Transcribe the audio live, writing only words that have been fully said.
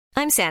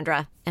I'm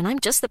Sandra, and I'm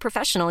just the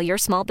professional your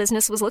small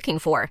business was looking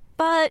for.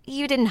 But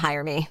you didn't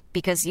hire me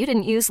because you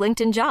didn't use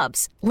LinkedIn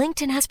Jobs.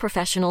 LinkedIn has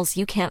professionals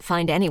you can't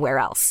find anywhere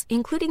else,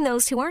 including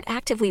those who aren't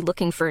actively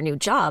looking for a new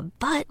job,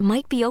 but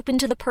might be open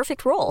to the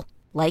perfect role,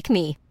 like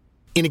me.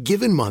 In a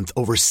given month,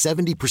 over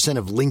 70%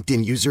 of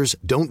LinkedIn users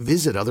don't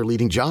visit other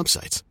leading job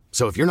sites.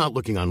 So if you're not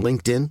looking on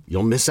LinkedIn,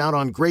 you'll miss out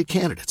on great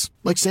candidates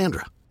like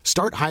Sandra.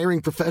 Start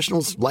hiring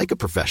professionals like a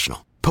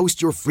professional.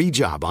 Post your free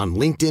job on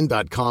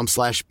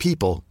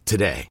linkedin.com/people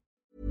today.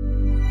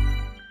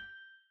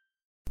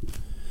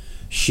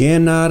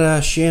 Shenara.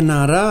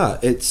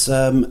 It's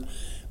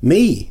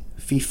me,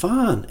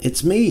 Fifan.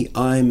 It's me.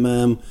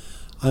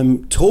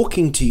 I'm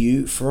talking to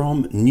you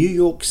from New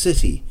York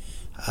City.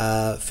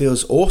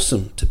 Feels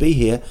awesome to be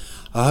here.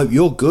 I hope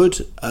you're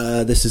good.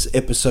 This is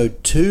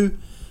episode 2.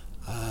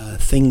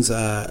 Things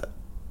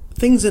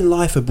in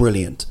life are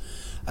brilliant.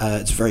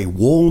 It's very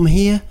warm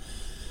here.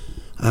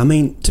 I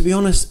mean, to be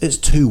honest, it's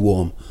too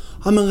warm.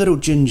 I'm a little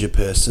ginger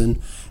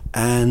person,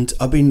 and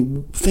I've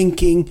been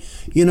thinking,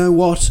 you know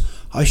what?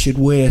 I should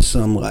wear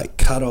some like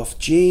cut-off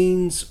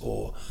jeans,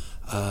 or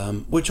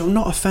which I'm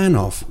not a fan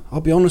of.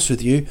 I'll be honest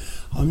with you,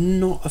 I'm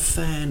not a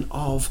fan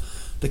of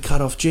the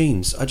cut-off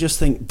jeans. I just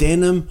think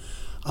denim.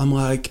 I'm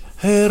like,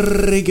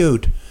 very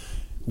good.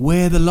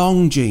 Wear the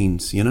long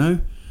jeans, you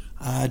know.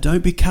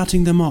 Don't be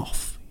cutting them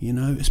off, you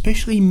know.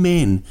 Especially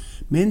men.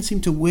 Men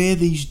seem to wear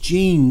these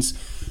jeans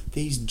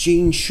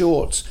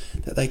shorts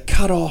that they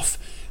cut off,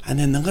 and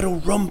then the little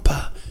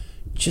romper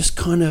just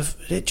kind of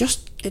it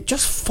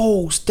just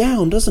falls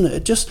down, doesn't it?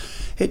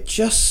 It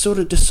just sort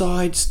of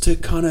decides to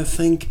kind of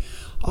think,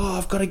 oh,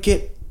 I've got to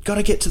get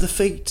to the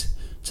feet,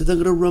 so the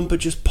little romper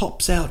just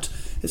pops out.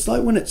 It's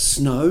like when it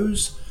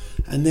snows,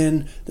 and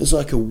then there's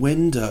like a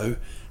window,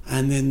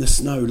 and then the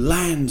snow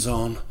lands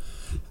on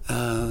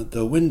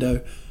the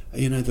window.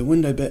 You know, the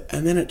window bit,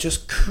 and then it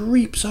just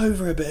creeps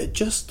over a bit. It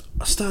just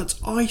starts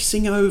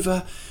icing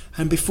over,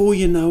 and before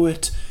you know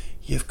it,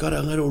 you've got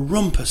a little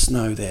romper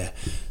snow there.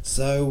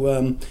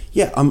 So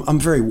yeah, I'm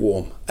very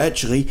warm.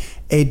 Actually,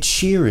 Ed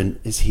Sheeran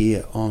is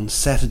here on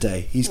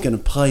Saturday. He's going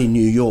to play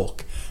New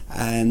York,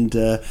 and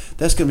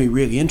that's going to be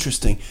really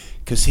interesting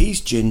because he's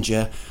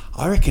ginger.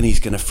 I reckon he's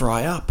going to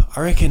fry up.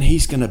 I reckon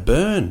he's going to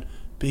burn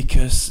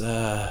because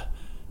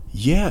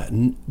yeah,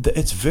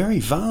 it's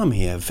very warm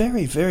here.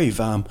 Very, very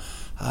warm.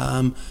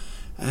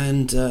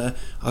 And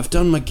I've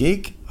done my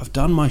gig, I've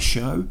done my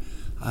show,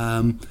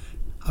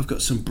 I've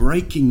got some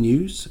breaking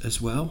news as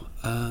well.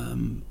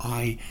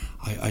 I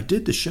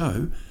did the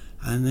show,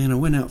 and then I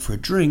went out for a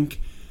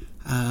drink,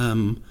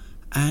 and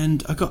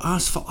I got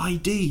asked for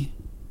ID.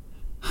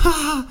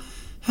 Ha!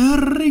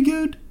 Very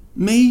good.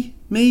 Me.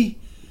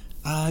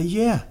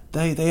 Yeah,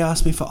 they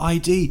asked me for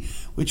ID,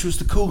 which was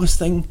the coolest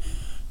thing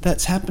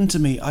that's happened to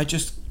me. I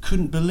just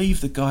couldn't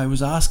believe the guy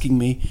was asking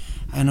me,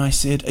 and I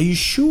said, "Are you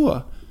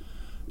sure?"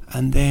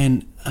 And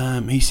then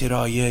he said,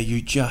 "Oh yeah,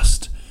 you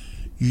just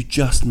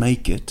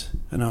make it."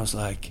 And I was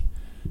like,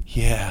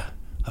 "Yeah,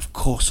 of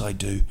course I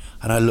do."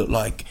 And I look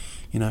like,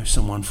 you know,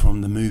 someone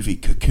from the movie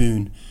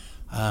Cocoon.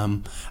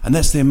 And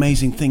that's the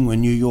amazing thing with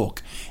New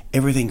York.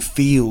 Everything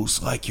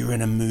feels like you're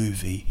in a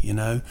movie, you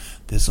know.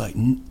 There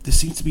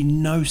seems to be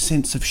no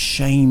sense of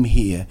shame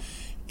here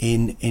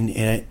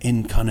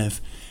in kind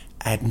of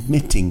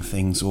admitting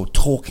things or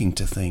talking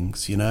to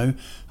things, you know.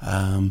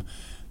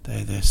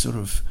 They're sort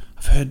of,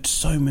 I've heard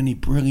so many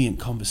brilliant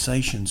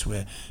conversations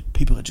where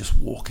people are just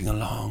walking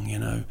along, you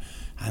know,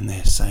 and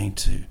they're saying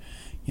to,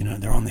 you know,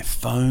 they're on their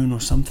phone or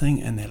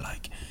something, and they're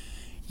like,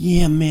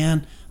 "Yeah,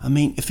 man, I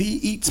mean, if he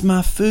eats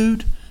my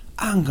food,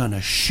 I'm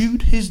gonna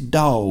shoot his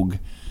dog."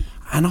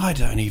 And I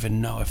don't even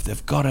know if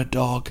they've got a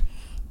dog,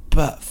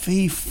 but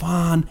fee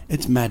fan,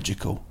 it's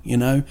magical, you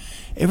know.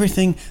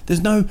 Everything,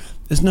 there's no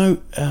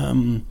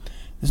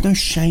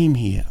shame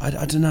here. I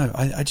don't know.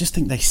 I just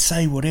think they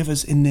say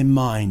whatever's in their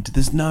mind.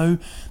 There's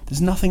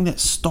nothing that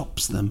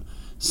stops them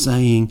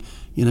saying,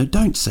 you know,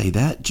 "Don't say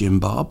that, Jim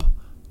Bob.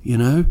 You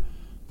know,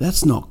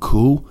 that's not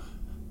cool."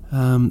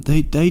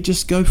 They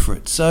just go for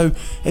it. So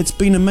it's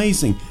been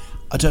amazing.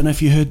 I don't know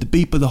if you heard the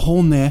beep of the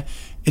horn there.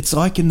 It's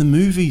like in the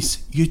movies.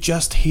 You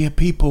just hear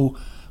people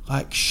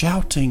like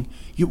shouting.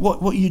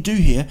 What you do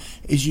here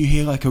is you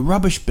hear like a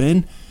rubbish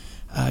bin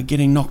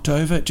getting knocked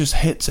over. It just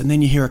hits, and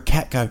then you hear a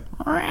cat go,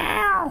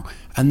 "Meow,"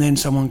 and then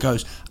someone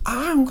goes,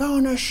 "I'm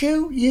gonna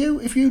shoot you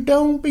if you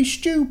don't be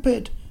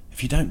stupid."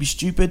 If you don't be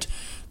stupid,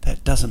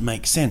 that doesn't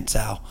make sense,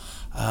 Al.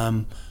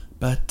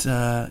 But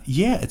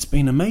yeah, it's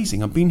been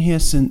amazing. I've been here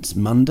since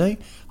Monday.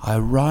 I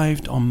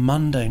arrived on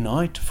Monday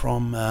night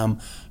from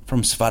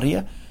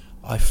Sverige.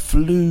 I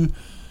flew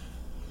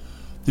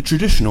the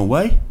traditional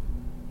way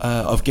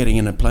of getting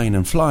in a plane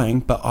and flying,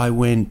 but I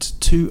went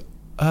to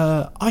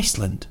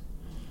Iceland.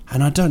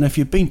 And I don't know if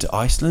you've been to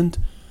Iceland.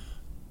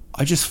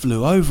 I just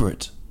flew over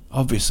it.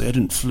 Obviously, I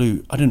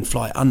didn't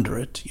fly under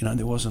it. You know,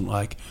 there wasn't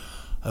like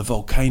a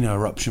volcano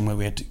eruption where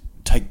we had to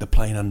take the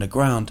plane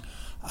underground.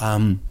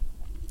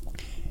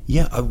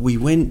 We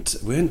went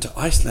to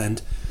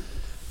Iceland,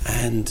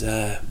 and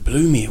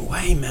blew me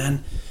away,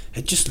 man.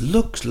 it just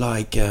looks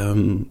like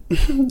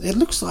it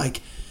looks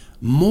like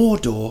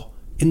Mordor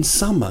in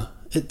summer.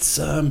 It's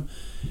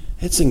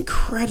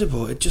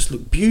incredible. It just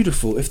looked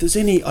beautiful. If there's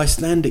any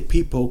Icelandic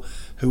people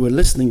who are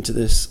listening to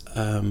this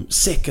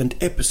second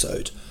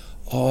episode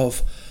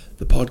of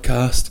the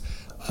podcast,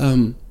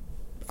 I'm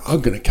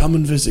going to come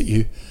and visit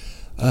you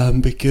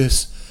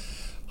because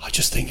I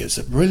just think it's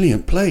a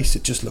brilliant place.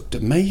 It just looked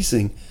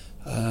amazing.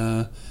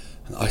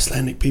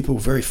 Icelandic people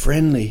were very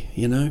friendly,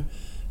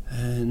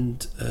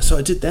 and so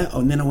I did that,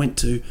 and then I went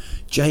to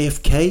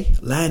JFK,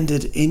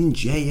 landed in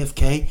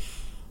JFK,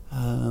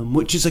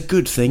 which is a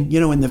good thing.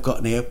 When they've got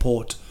an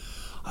airport,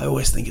 I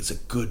always think it's a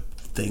good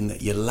thing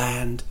that you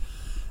land.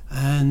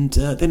 And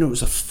then it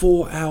was a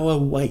 4-hour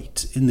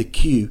wait in the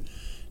queue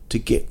to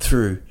get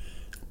through,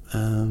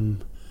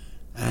 and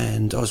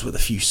I was with a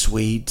few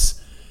Swedes.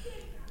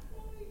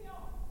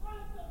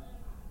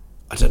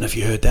 I don't know if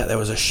you heard that. There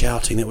was a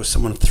shouting. There was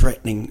someone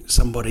threatening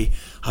somebody.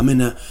 I'm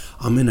in a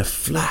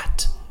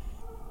flat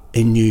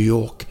in New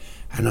York,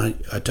 and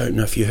I don't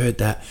know if you heard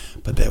that,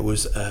 but there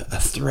was a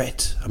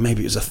threat. Or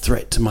maybe it was a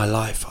threat to my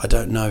life. I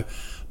don't know.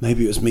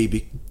 Maybe it was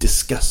me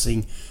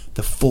discussing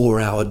the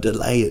 4-hour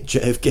delay at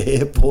JFK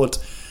Airport,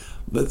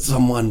 but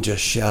someone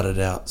just shouted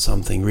out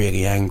something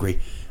really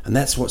angry, and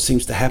that's what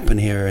seems to happen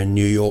here in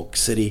New York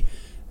City.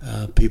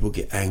 People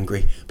get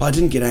angry, but I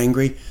didn't get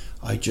angry.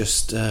 I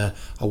just I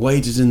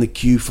waited in the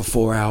queue for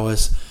 4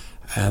 hours,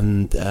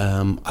 and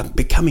I'm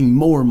becoming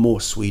more and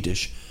more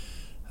Swedish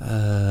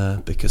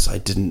because I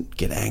didn't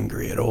get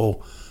angry at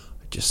all.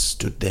 I just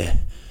stood there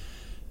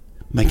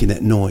making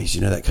that noise,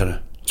 that kind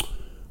of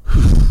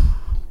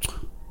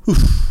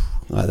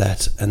like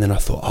that, and then I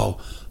thought,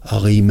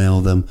 I'll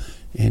email them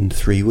in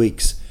 3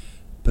 weeks.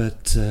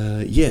 But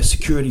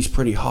security's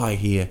pretty high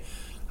here.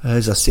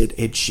 As I said,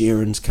 Ed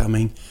Sheeran's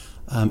coming,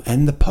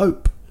 and the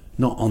Pope,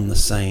 not on the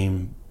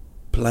same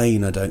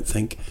plane, I don't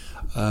think.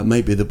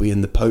 Maybe they'll be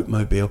in the Pope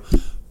mobile,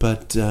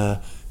 but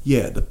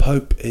the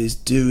Pope is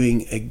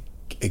doing a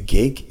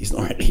gig. He's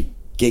not really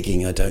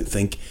gigging, I don't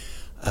think.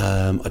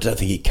 I don't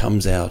think he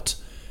comes out,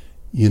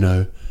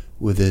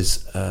 with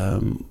his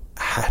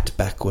hat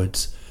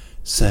backwards,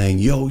 saying,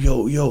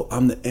 yo,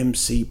 I'm the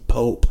MC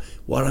Pope.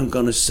 What I'm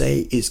gonna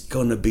say is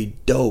gonna be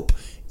dope.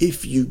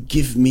 If you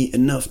give me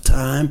enough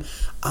time,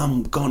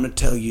 I'm gonna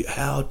tell you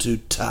how to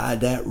tie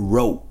that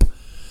rope.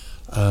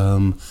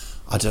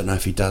 I don't know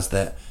if he does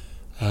that.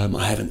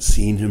 I haven't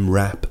seen him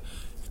rap.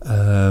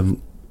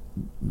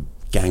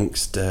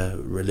 Gangster,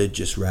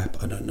 religious rap,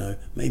 I don't know.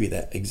 Maybe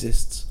that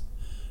exists.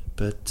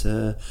 But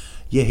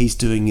he's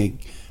doing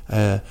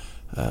a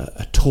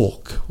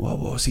talk. What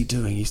was he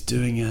doing? He's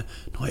doing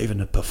not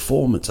even a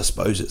performance. I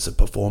suppose it's a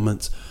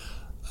performance.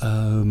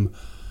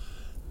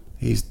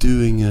 He's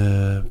doing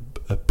a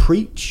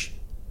preach.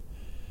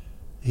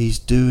 He's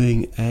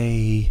doing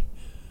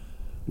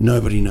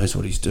nobody knows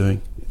what he's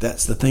doing.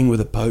 That's the thing with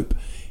the Pope.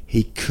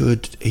 He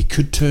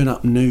could turn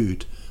up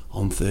nude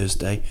on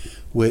Thursday,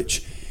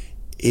 which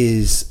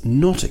is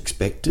not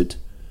expected,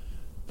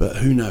 but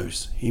who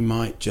knows? He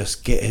might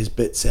just get his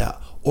bits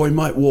out, or he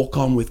might walk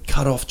on with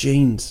cut-off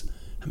jeans.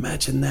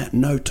 Imagine that,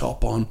 no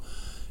top on,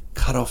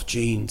 cut-off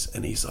jeans,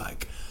 and he's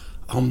like,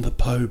 I'm the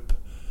Pope,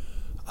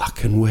 I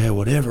can wear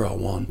whatever I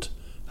want.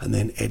 And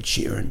then Ed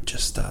Sheeran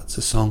just starts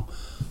a song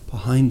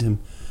behind him.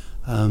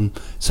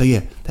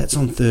 That's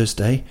on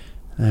Thursday.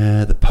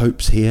 The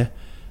Pope's here.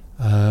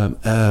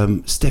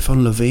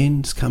 Stefan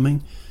Löfven's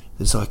coming.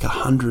 There's like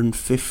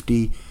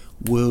 150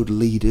 world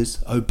leaders.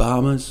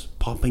 Obama's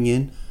popping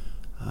in.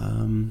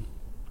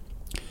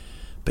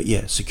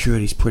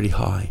 Security's pretty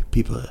high.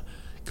 People are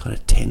kind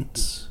of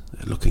tense.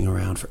 They're looking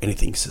around for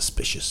anything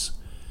suspicious.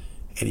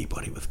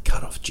 Anybody with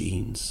cut-off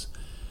jeans,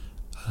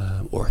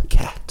 or a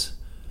cat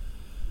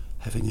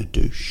having a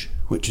douche,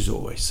 which is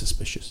always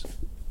suspicious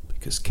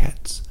because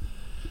cats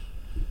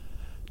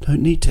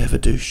don't need to have a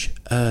douche.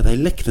 They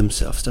lick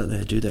themselves, don't they?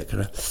 They do that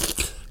kind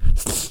of...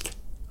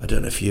 I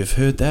don't know if you've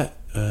heard that,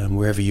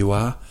 wherever you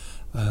are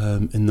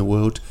in the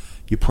world.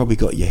 You've probably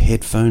got your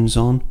headphones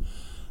on.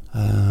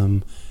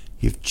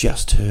 You've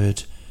just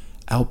heard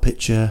Al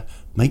Pitcher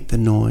make the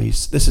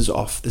noise. This is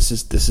off. This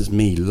is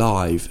me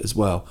live as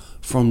well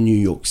from New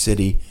York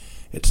City.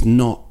 It's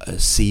not a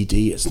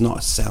CD. It's not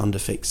a sound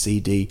effect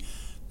CD.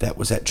 That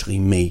was actually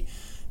me.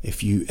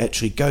 If you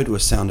actually go to a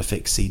sound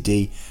effect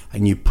CD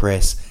and you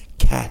press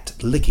cat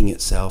licking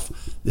itself,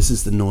 this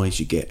is the noise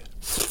you get.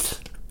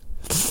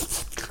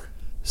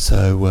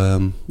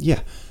 So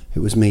it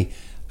was me.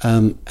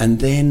 And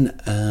then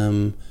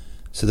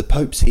so the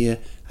Pope's here,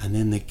 and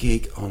then the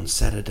gig on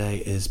Saturday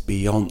is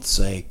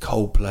Beyonce,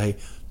 Coldplay,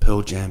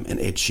 Pearl Jam and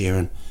Ed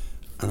Sheeran,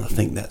 and I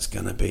think that's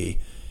going to be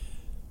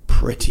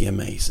pretty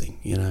amazing,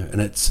 and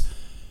it's,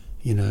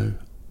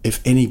 if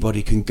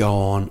anybody can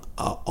go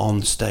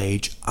on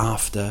stage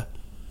after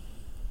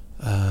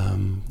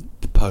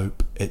the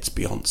Pope, it's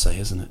Beyonce,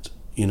 isn't it?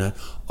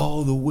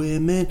 All the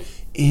women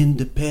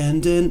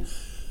independent,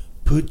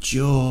 put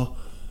your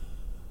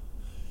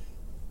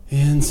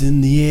hands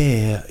in the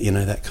air,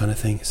 that kind of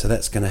thing. So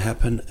that's going to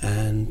happen,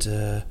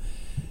 and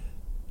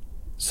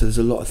So there's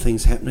a lot of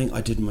things happening. I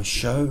did my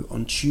show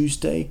on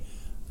Tuesday.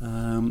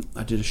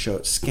 I did a show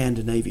at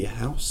Scandinavia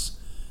House.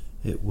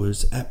 It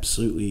was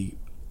absolutely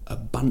a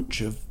bunch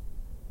of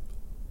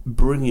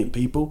brilliant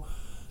people.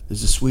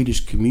 There's a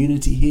Swedish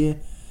community here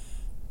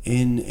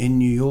in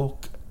New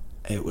York.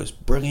 It was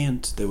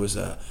brilliant.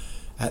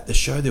 At the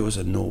show there was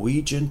a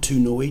Norwegian, 2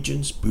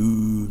 Norwegians,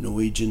 boo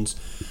Norwegians,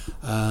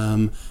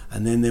 and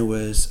then there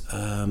was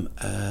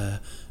a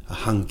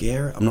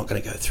Hungarian. I'm not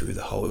going to go through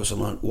the whole.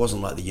 It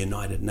wasn't like the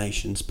United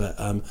Nations, but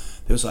there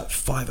was like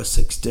 5 or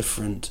 6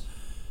 different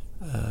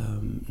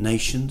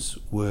nations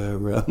were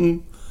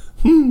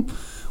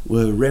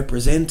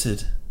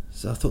represented.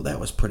 So I thought that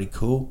was pretty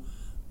cool,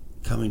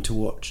 coming to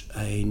watch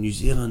a New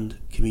Zealand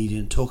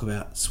comedian talk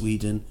about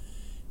Sweden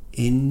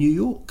in New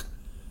York.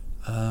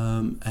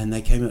 And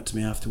they came up to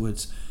me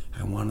afterwards,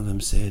 and one of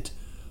them said,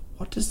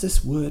 "What does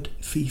this word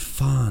fy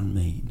fan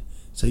mean?"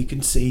 So you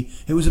can see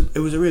it was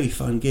a really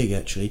fun gig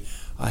actually.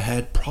 I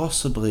had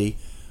probably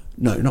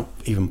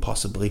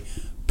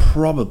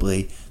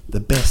the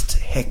best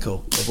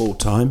heckle of all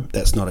time.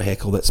 That's not a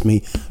heckle, that's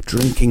me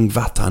drinking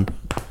vatten.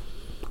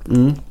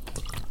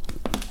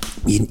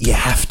 You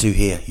have to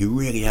here. You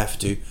really have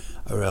to,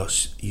 or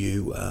else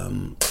you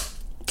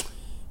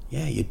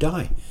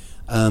die.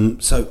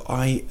 So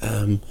I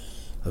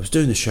was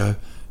doing the show,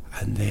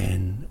 and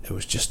then it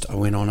was just, I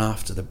went on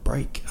after the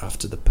break,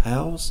 after the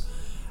pals,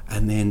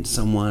 and then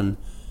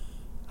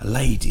a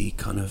lady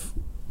kind of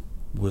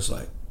was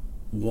like,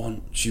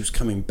 she was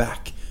coming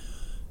back,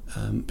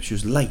 she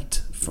was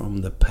late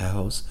from the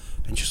pals,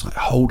 and she was like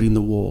holding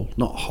the wall,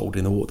 not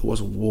holding the wall, there was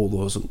a wall that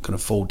wasn't going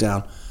to fall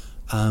down,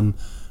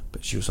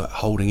 but she was like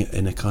holding it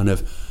in a kind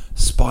of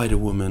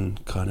Spider-Woman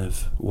kind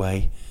of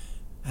way,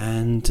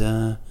 and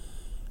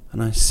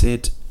I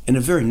said, in a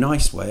very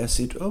nice way, I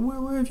said, "Oh,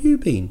 where have you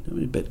been?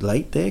 I'm a bit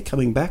late there,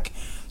 coming back."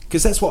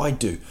 Because that's what I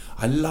do.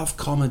 I love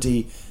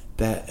comedy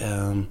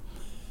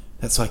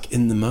that's like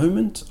in the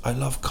moment. I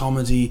love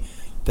comedy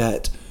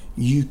that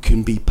you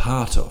can be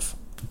part of,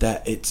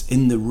 that it's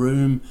in the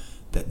room,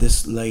 that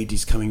this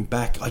lady's coming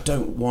back. I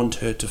don't want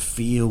her to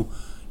feel,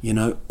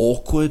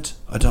 awkward.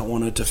 I don't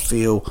want her to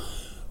feel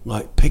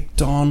like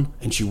picked on,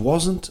 and she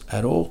wasn't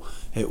at all.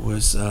 It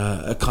was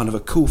a kind of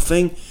a cool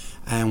thing,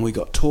 and we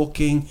got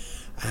talking,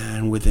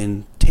 and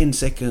within 10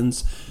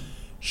 seconds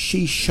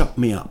she shut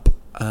me up,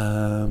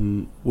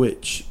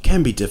 which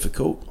can be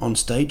difficult on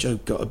stage.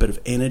 I've got a bit of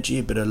energy,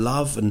 a bit of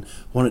love, and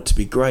want it to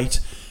be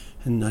great.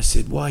 And I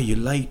said, "Why are you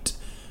late?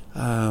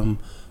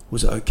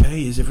 Was it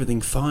okay? Is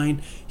everything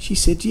fine?" She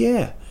said,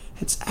 "Yeah,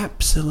 it's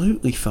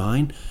absolutely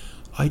fine.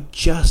 I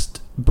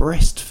just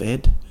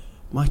breastfed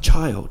my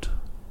child."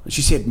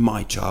 She said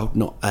my child,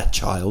 not a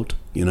child,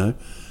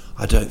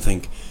 I don't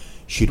think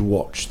she'd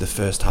watched the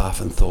first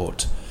half and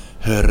thought,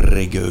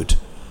 "Herregud,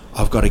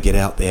 I've got to get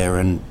out there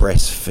and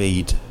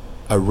breastfeed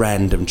a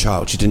random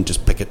child." She didn't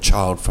just pick a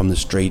child from the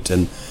street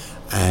and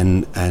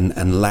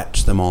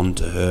latch them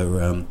onto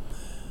her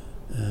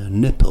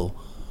nipple,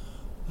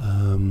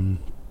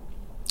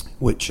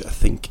 which I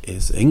think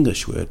is an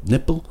English word.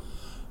 Nipple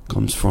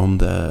comes from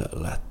the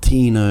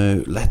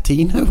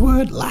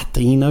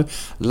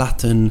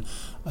Latin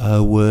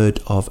word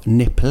of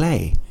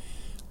nipple,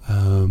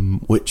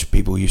 which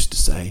people used to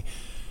say,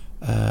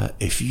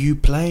 "If you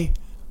play,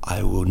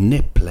 I will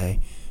nipple,"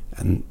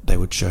 and they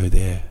would show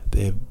their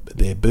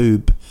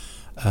boob,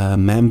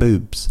 man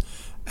boobs,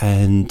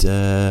 and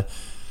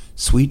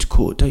Swedes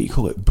don't you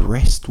call it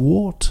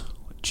breastwort,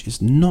 which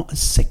is not as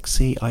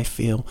sexy, I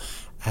feel,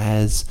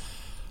 as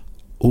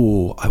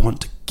 "oh, I want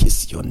to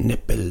kiss your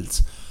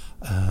nipples."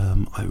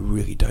 I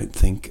really don't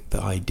think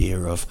the idea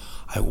of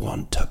 "I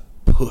want to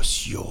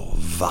puss your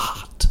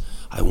vart,"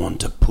 I want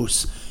to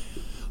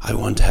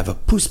have a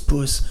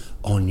puss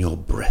on your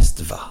breast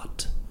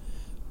vart.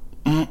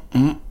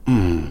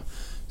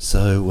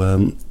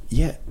 So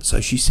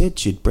so she said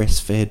she'd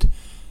breastfed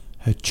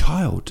her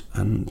child,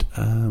 and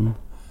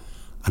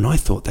I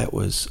thought that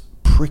was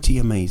pretty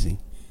amazing,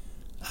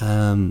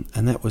 and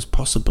that was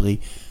possibly,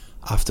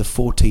 after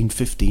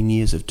 15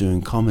 years of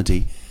doing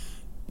comedy,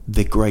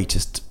 the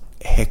greatest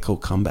heckle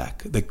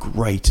comeback, the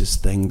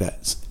greatest thing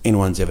that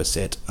anyone's ever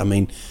said. I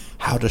mean,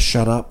 how to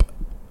shut up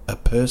a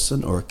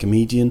person or a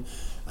comedian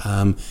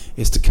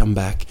is to come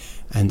back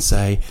and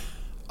say,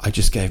 "I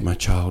just gave my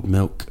child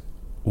milk,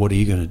 what are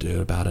you going to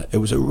do about it?" It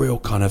was a real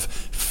kind of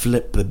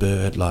flip the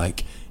bird,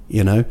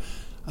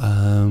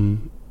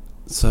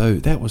 so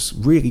that was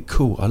really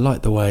cool. I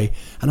like the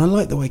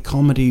way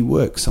comedy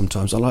works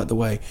sometimes. I like the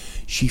way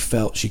she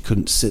felt she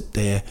couldn't sit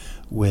there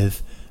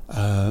with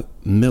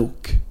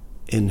milk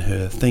in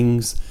her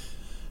things,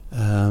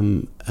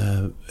 in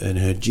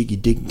her jiggy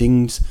dig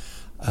dings,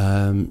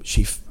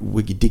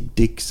 wiggy dig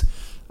digs.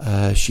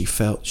 She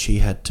felt she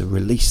had to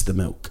release the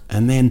milk.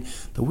 And then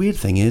the weird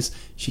thing is,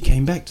 she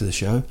came back to the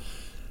show.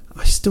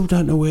 I still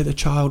don't know where the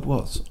child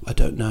was. I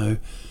don't know.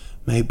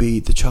 Maybe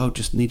the child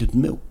just needed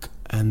milk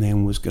and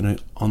then was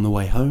on the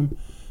way home.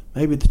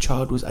 Maybe the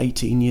child was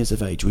 18 years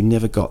of age. We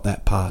never got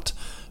that part.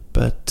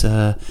 But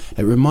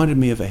it reminded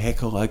me of a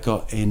heckle I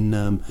got in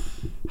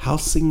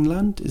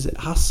Hälsingland. Is it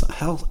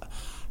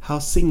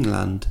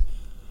Hälsingland?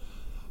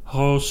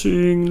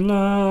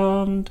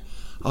 Hälsingland.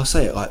 I'll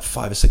say it like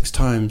 5 or 6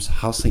 times,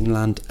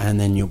 Hälsingland, and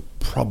then you'll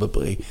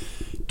probably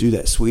do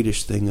that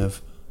Swedish thing of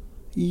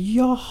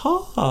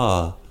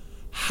Jaha,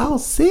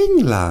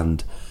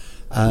 Hälsingland.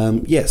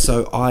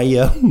 So I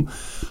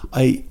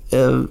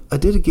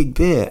did a gig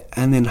there,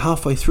 and then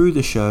halfway through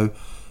the show,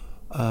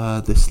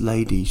 this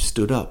lady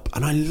stood up,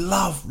 and I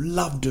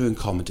love doing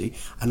comedy,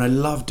 and I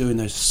love doing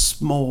those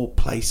small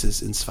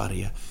places in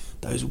Sverige,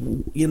 those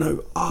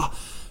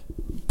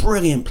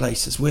brilliant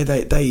places where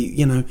they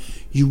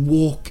you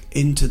walk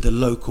into the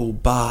local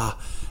bar,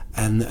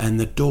 and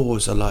the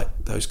doors are like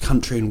those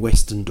country and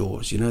western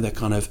doors,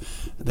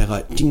 they're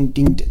like ding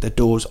ding, the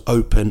doors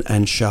open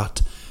and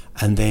shut,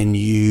 and then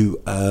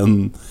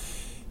the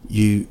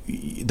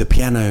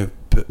piano,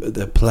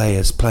 the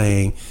players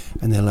playing,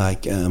 and they're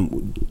like,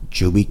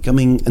 she'll be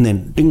coming, and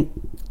then ding,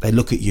 they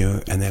look at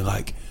you and they're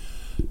like,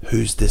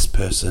 who's this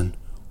person?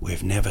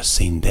 We've never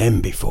seen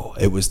them before.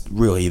 It was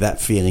really that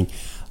feeling.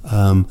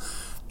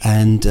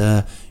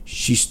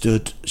 She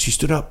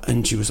stood up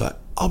and she was like,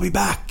 I'll be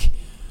back.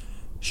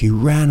 She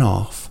ran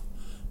off,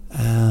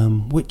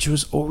 which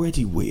was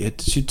already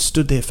weird. She'd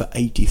stood there for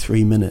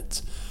 83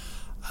 minutes,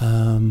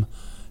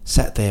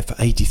 sat there for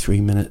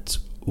 83 minutes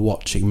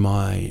watching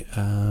my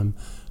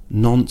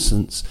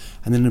nonsense,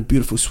 and then in a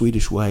beautiful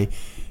Swedish way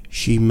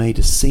she made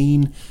a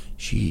scene.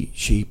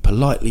 She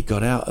politely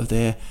got out of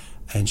there,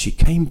 and she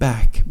came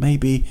back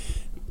maybe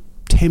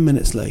 10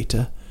 minutes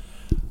later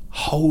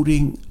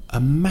holding a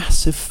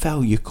massive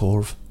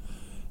falukorv.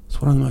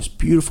 It's one of the most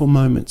beautiful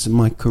moments in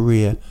my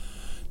career,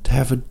 to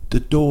have the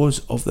doors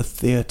of the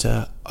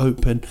theatre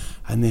open,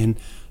 and then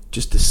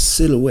just the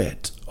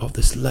silhouette of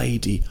this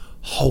lady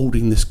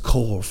holding this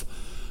korv,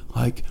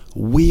 like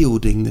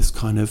wielding this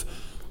kind of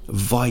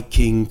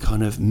Viking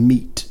kind of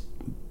meat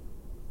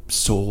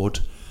sword.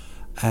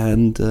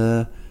 And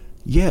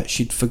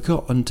she'd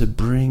forgotten to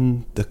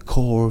bring the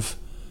korv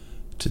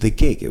to the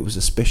gig. It was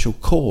a special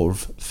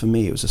korv for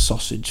me. It was a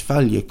sausage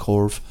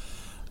falukorv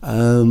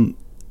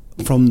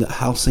from the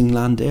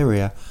Hälsingland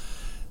area.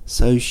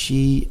 So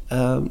she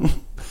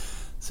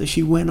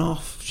went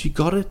off. She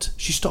got it.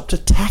 She stopped a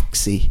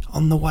taxi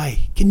on the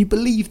way. Can you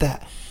believe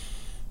that?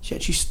 She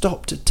actually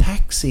stopped a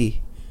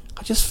taxi.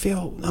 I just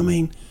feel,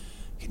 can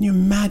you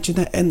imagine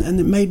that? And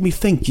it made me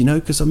think,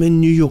 because I'm in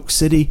New York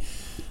City,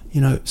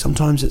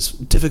 sometimes it's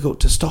difficult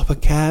to stop a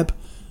cab,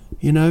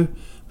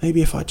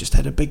 Maybe if I just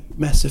had a big,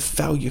 massive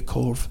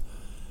falukorv,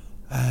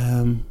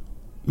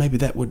 maybe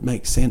that would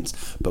make sense.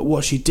 But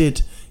what she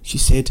did, she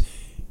said,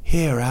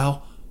 here,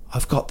 Al,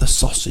 I've got the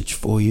sausage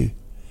for you.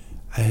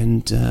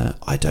 And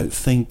I don't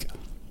think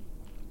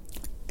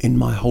in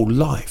my whole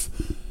life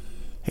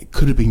it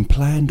could have been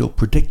planned or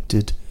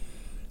predicted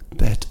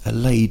that a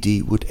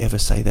lady would ever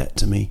say that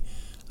to me.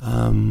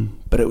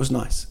 But it was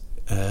nice.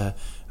 And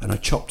I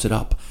chopped it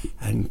up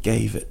and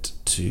gave it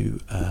to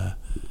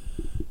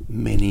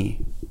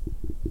many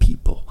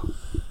people.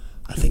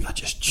 I think I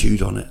just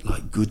chewed on it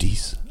like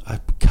goodies. I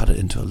cut it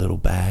into a little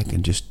bag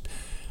and just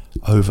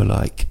I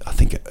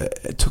think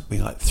it took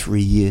me like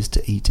 3 years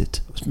to eat it.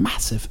 It was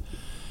massive.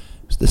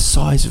 It was the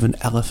size of an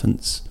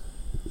elephant's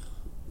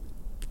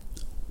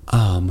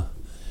arm.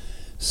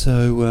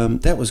 So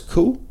that was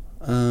cool.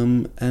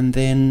 And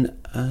then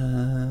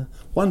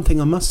one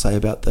thing I must say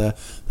about the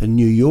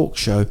New York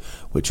show,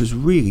 which was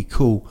really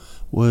cool,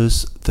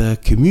 was the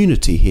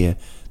community here.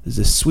 There's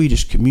a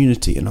Swedish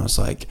community, and I was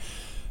like,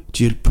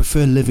 do you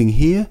prefer living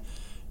here,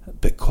 a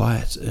bit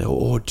quiet,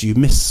 or do you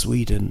miss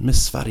Sweden,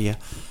 miss Sverige?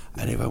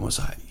 And everyone was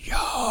like,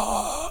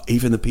 yeah.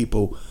 Even the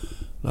people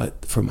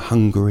like from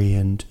Hungary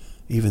and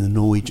even the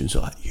Norwegians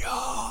are like,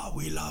 yeah,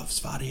 we love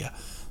Sverige.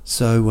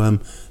 So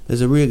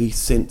there's a really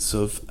sense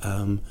of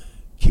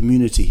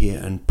community here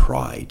and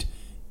pride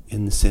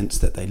in the sense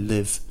that they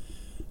live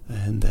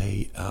and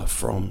they are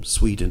from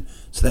Sweden.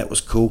 So that was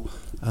cool.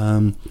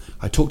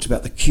 I talked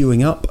about the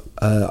queuing up.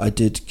 I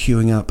did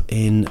queuing up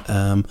in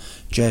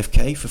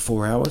JFK for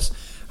 4 hours,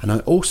 and I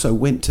also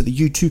went to the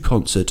U2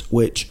 concert,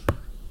 which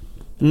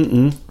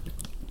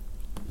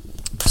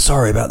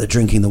sorry about the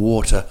drinking the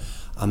water.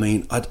 I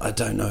mean, I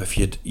don't know if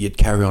you'd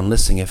carry on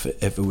listening if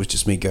it was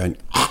just me going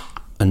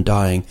and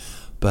dying,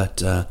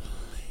 but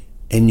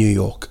in New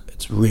York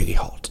it's really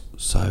hot,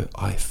 so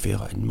I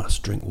feel I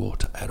must drink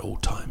water at all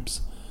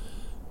times.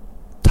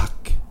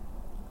 Tack.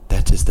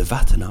 That is the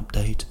Vatten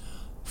update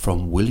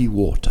from Willy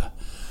Water.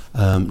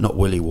 Not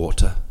Willy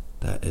Water.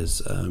 That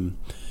is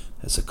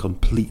that's a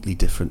completely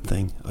different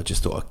thing. I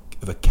just thought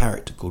of a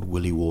character called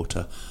Willy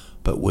Water,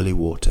 but Willy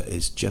Water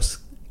is just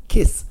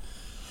Kiss.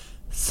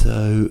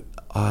 So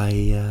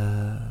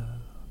I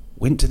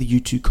went to the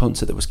U2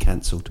 concert that was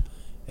cancelled.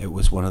 It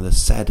was one of the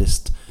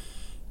saddest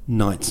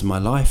nights of my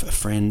life. A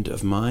friend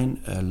of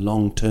mine, a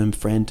long-term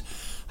friend,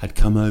 had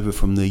come over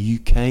from the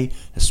UK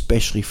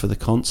especially for the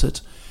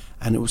concert,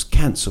 and it was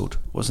cancelled,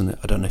 wasn't it?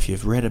 I don't know if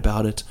you've read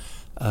about it.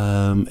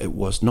 It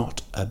was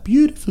not a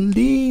beautiful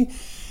day.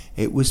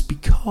 It was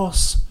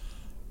because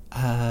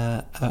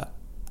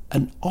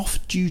an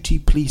off-duty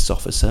police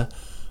officer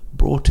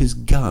brought his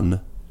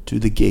gun to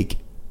the gig,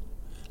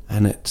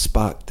 and it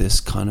sparked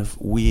this kind of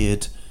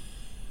weird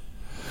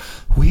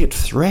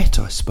threat,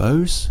 I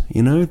suppose.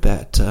 You know,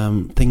 that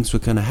things were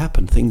going to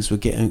happen, things were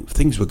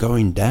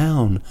going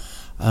down.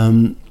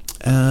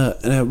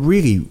 A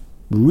really,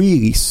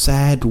 really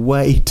sad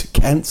way to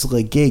cancel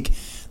a gig.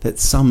 That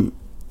some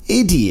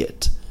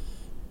idiot,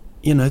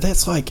 you know,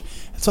 it's like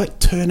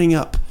turning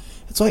up.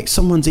 It's like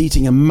someone's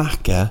eating a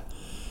maca,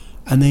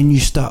 and then you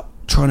start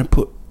trying to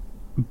put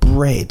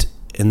bread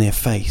in their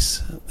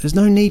face. There's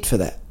no need for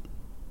that.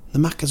 The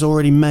maca's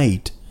already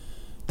made.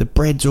 The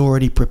bread's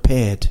already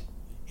prepared.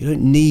 You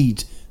don't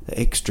need the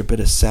extra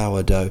bit of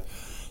sourdough.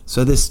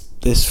 So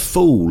this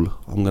fool,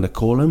 I'm going to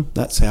call him,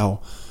 that's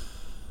how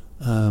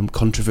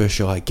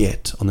controversial I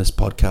get on this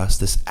podcast.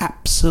 This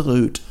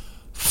absolute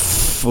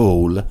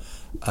fool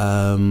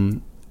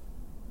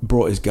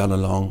brought his gun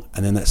along,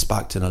 and then that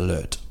sparked an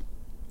alert.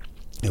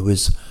 It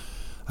was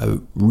a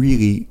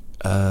really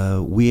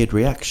weird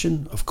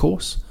reaction, of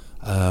course.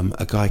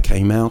 A guy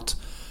came out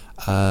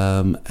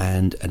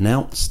and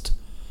announced,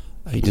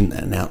 he didn't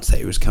announce that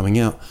he was coming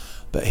out,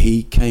 but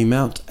he came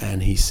out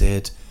and he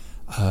said,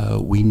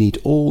 we need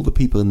all the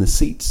people in the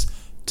seats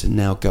to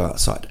now go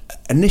outside.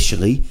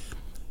 Initially,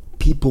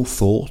 people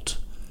thought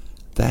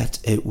that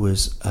it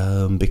was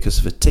because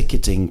of a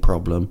ticketing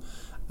problem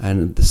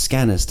and the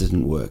scanners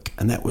didn't work,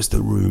 and that was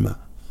the rumour.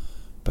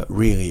 But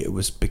really, it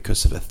was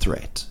because of a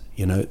threat.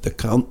 You know, the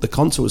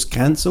concert was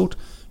cancelled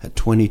at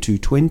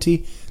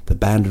 22:20. The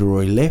band had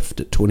already left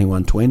at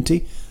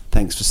 21:20.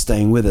 Thanks for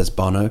staying with us,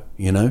 Bono.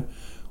 You know,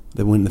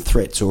 then when the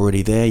threat's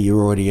already there, you're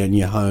already in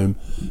your home,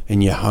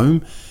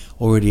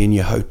 already in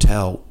your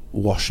hotel,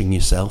 washing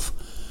yourself.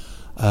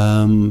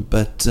 Yeah,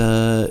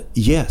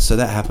 so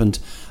that happened.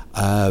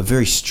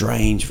 Very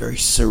strange, very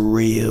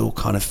surreal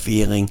kind of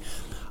feeling.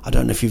 I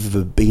don't know if you've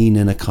ever been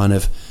in a kind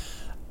of,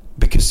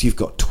 because you've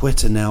got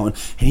Twitter now, and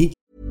he...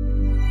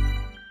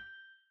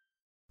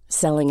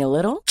 Selling a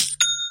little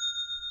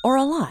or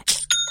a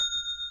lot?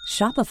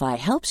 Shopify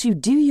helps you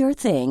do your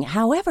thing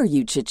however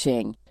you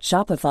cha-ching.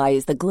 Shopify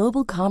is the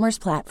global commerce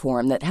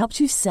platform that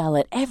helps you sell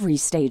at every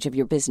stage of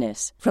your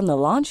business. From the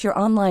launch your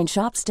online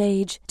shop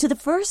stage to the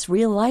first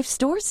real-life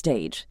store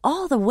stage,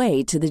 all the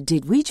way to the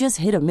did we just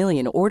hit a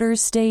million orders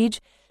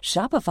stage.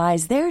 Shopify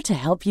is there to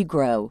help you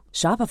grow.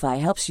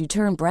 Shopify helps you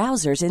turn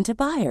browsers into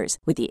buyers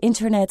with the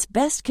internet's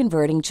best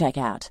converting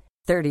checkout.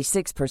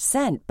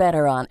 36%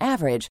 better on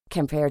average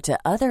compared to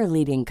other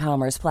leading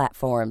commerce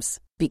platforms.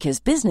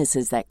 Because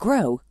businesses that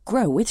grow,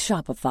 grow with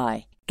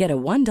Shopify. Get a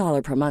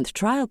 $1 per month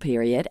trial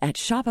period at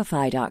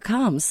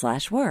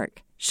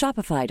shopify.com/work.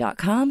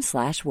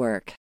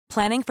 Shopify.com/work.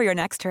 Planning for your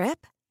next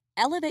trip?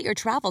 Elevate your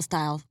travel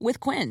style with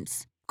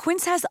Quince.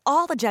 Quince has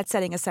all the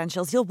jet-setting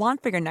essentials you'll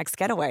want for your next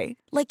getaway,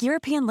 like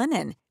European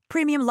linen,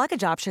 premium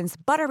luggage options,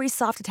 buttery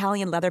soft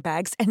Italian leather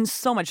bags, and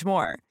so much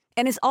more.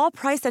 And is all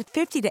priced at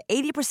 50 to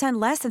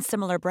 80% less than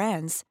similar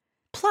brands.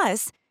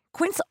 Plus,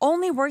 Quince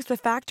only works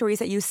with factories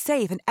that use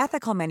safe and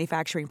ethical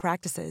manufacturing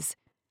practices.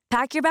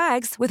 Pack your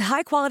bags with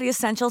high-quality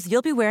essentials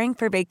you'll be wearing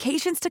for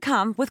vacations to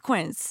come with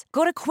Quince.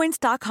 Go to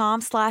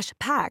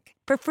quince.com/pack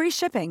for free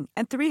shipping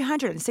and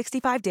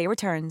 365-day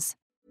returns.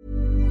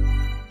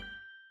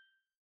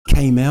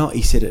 Came out,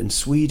 he said it in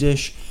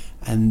Swedish,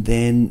 and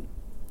then,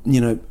 you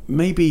know,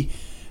 maybe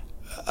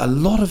a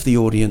lot of the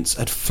audience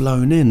had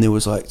flown in. There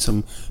was like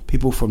some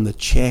people from the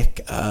Czech,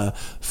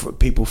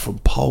 people from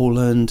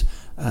Poland,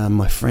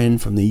 my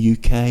friend from the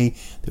UK,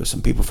 there were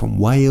some people from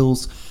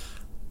Wales.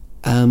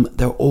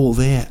 They were all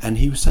there, and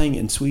he was saying it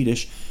in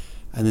Swedish,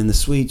 and then the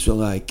Swedes were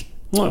like,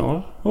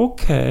 "Oh,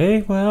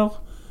 okay,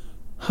 well,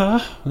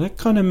 that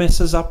kind of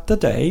messes up the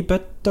day,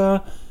 but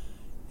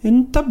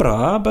inte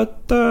bra,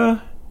 but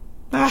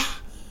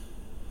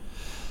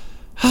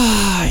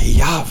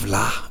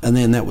jävla." And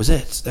then that was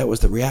it. That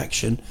was the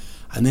reaction.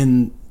 And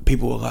then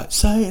people were like,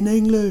 "Say it in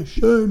English,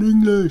 say it in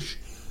English."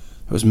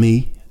 It was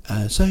me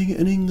saying it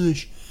in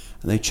English.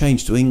 And they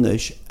changed to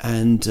English,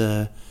 and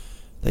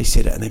they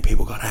said it, and then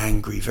people got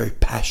angry, very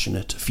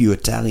passionate. A few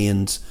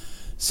Italians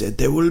said,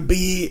 "There will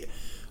be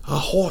a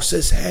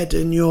horse's head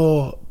in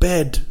your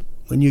bed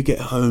when you get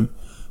home,"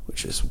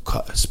 which is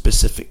quite a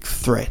specific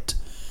threat,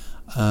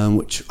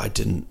 which I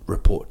didn't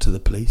report to the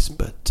police.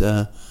 But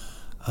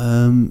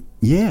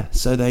yeah,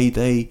 so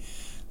they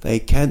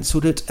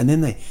cancelled it, and then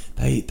they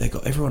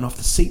got everyone off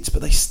the seats,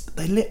 but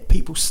they let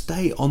people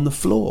stay on the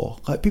floor.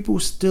 Like, people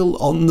were still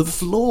on the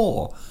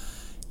floor.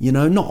 You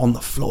know, not on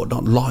the floor,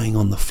 not lying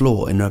on the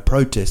floor in a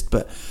protest,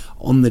 but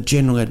on the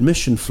general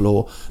admission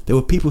floor, there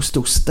were people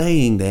still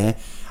staying there,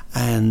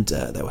 and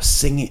they were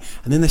singing.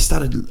 And then they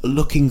started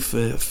looking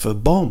for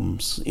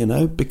bombs, you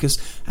know,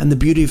 and the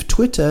beauty of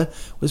Twitter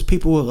was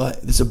people were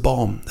like, "There's a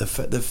bomb."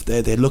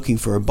 They're looking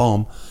for a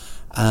bomb,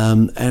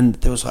 and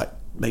there was like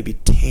maybe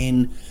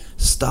 10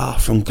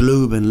 staff from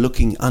Globen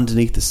looking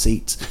underneath the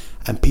seats,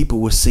 and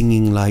people were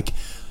singing like,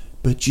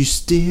 but you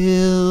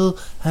still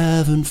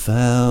haven't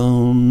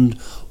found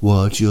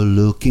what you're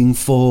looking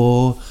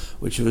for,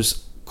 which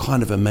was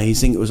kind of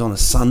amazing. It was on a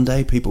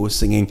Sunday. People were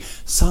singing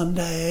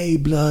Sunday,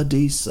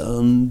 bloody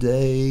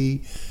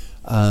Sunday.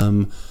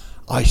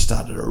 I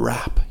started a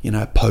rap,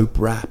 Pope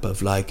rap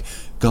of like,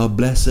 God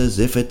bless us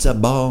if it's a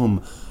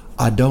bomb,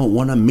 I don't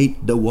want to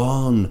meet the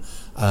one.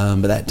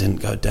 But that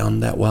didn't go down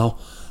that well.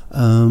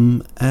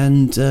 So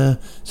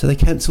they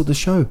cancelled the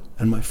show,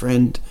 and my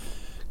friend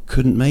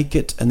couldn't make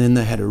it, and then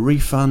they had a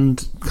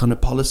refund kind of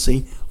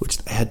policy, which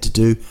they had to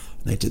do,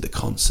 and they did the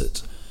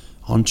concert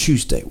on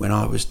Tuesday when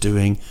I was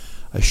doing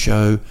a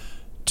show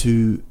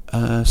to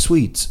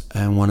Swedes,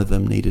 and one of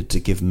them needed to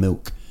give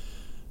milk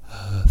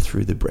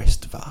through the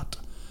breastfart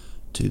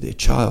to their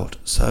child,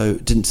 so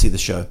didn't see the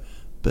show,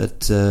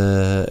 but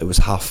it was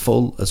half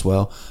full as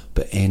well,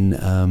 but in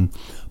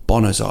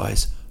Bono's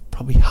eyes,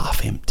 probably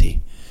half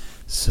empty.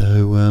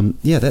 So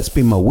that's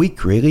been my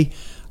week really.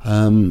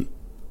 I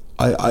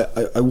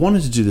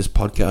wanted to do this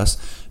podcast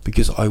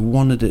because I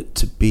wanted it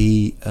to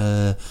be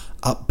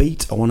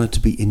upbeat. I want it to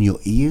be in your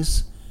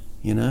ears,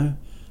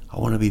 I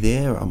want to be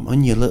there. I'm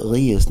on your little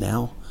ears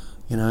now.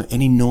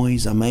 Any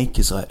noise I make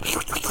is like,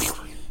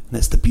 and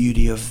that's the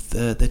beauty of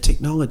the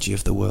technology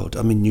of the world.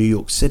 I'm in New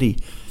York City,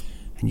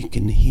 and you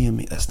can hear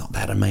me. That's not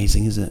that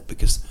amazing, is it?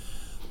 Because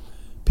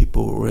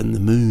people were in the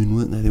moon,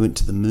 weren't they? They went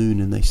to the moon,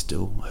 and they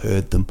still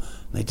heard them.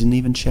 They didn't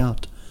even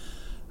shout.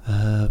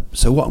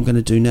 So what I'm going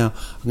to do now,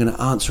 I'm going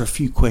to answer a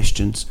few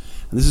questions,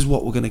 and this is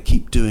what we're going to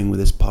keep doing with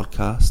this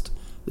podcast.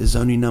 This is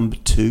only number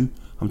 2.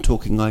 I'm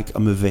talking like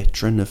I'm a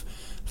veteran of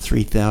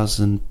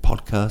 3,000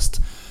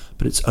 podcasts,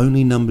 but it's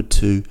only number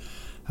 2.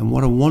 And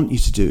what I want you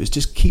to do is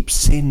just keep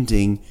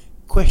sending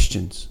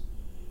questions,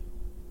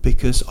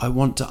 because I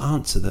want to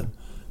answer them.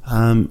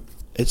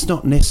 It's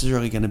not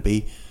necessarily going to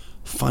be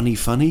funny.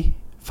 I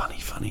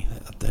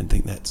don't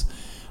think that's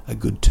a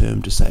good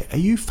term to say. Are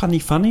you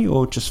funny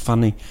or just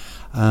funny?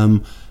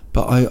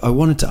 But I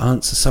wanted to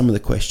answer some of the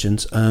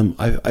questions.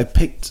 I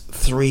picked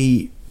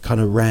 3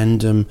 kind of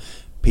random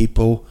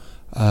people,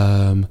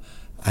 and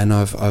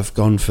I've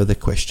gone for the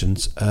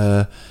questions.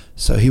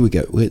 So here we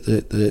go.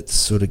 Let's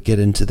sort of get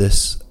into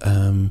this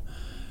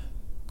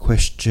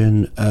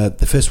question.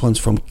 The first one's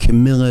from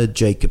Camilla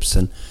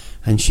Jacobson,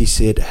 and she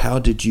said, "How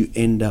did you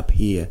end up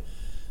here?"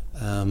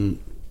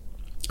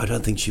 I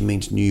don't think she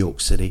means New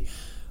York City.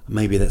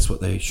 Maybe that's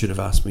what they should have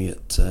asked me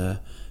at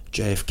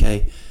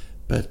JFK.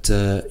 But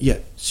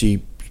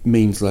she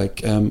means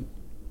like,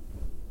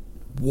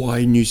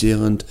 why New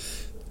Zealand,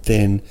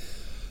 then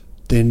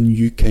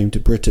you came to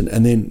Britain,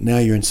 and then now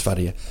you're in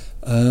Sverige.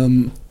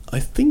 I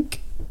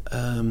think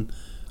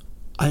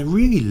I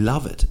really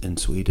love it in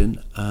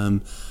Sweden.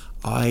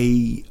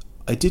 I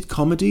did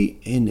comedy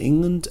in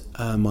England.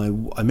 I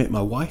met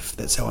my wife.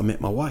 That's how I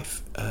met my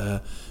wife.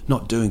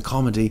 Not doing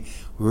comedy.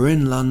 We're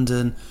in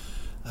London.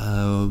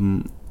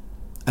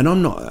 And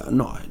I'm not,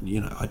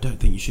 I don't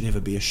think you should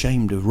ever be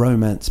ashamed of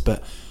romance,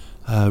 but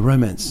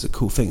romance is a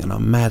cool thing, and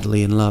I'm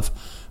madly in love.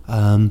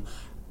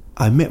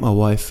 I met my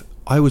wife.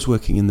 I was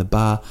working in the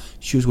bar.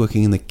 She was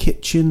working in the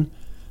kitchen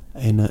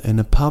in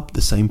a pub,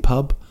 the same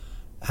pub,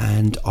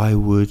 and I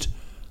would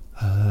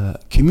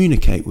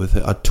communicate with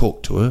her. I'd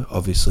talk to her,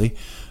 obviously,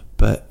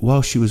 but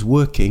while she was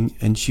working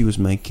and she was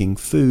making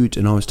food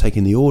and I was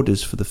taking the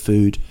orders for the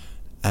food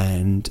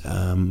and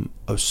I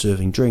was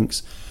serving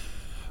drinks,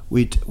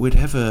 we'd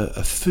have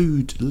a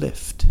food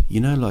lift,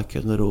 like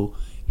a little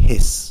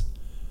hiss,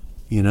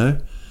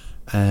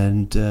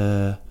 and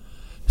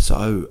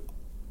so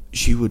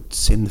she would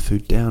send the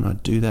food down,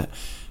 I'd do that,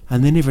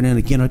 and then every now and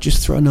again I'd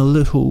just throw in a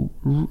little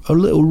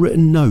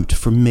written note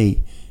from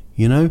me,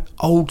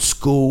 old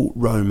school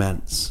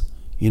romance,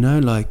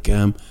 like,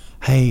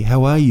 hey,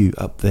 how are you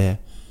up there?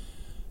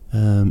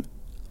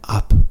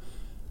 Up.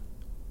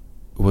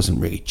 It wasn't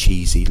really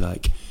cheesy,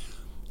 like,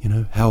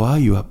 how are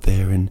you up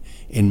there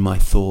in my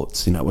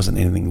thoughts? It wasn't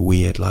anything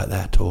weird like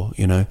that, or,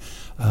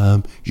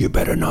 you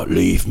better not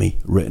leave me,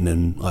 written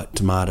in like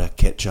tomato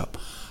ketchup.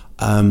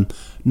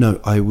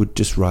 No, I would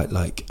just write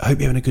like, I hope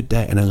you're having a good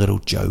day, and a little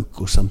joke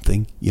or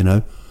something,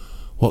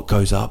 what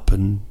goes up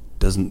and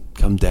doesn't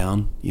come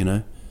down,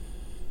 the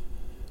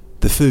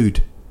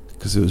food,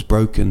 because it was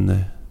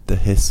broken, the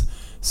hiss.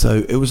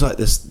 So it was like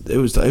this, it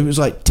was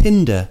like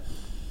Tinder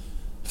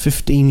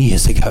 15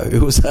 years ago.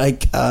 It was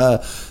like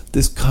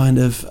this kind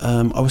of,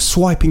 I was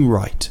swiping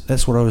right,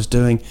 that's what I was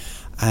doing,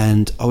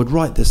 and I would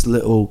write this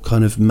little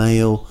kind of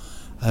mail.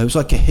 It was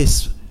like a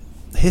hiss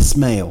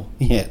mail,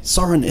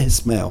 Soren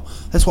hiss mail.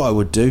 That's what I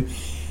would do.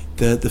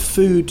 The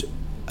food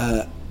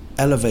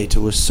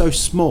elevator was so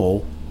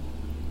small,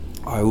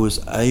 I was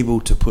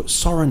able to put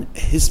Soren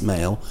hiss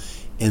mail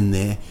in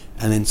there,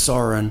 and then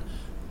Soran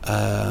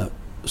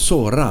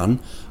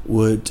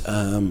would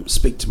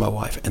speak to my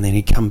wife, and then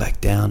he'd come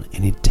back down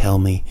and he'd tell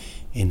me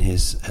in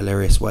his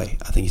hilarious way.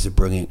 I think he's a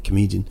brilliant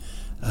comedian.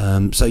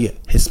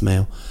 Hiss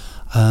mail.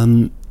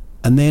 And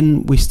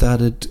then we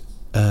started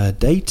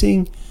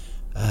dating.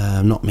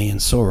 Not me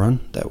and Soren,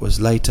 that was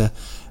later.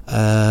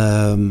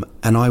 And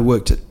I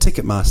worked at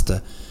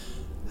Ticketmaster.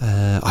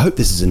 I hope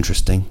this is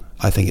interesting.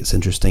 I think it's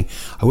interesting.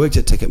 I worked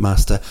at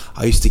Ticketmaster.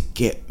 I used to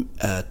get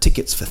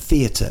tickets for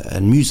theatre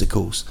and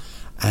musicals,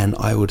 and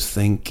I would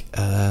think,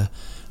 and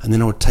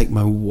then I would take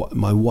my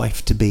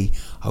wife to be.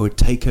 I would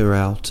take her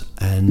out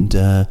and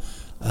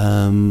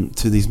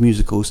to these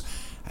musicals,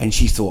 and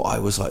she thought I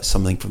was like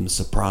something from The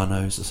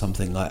Sopranos or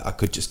something, like I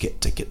could just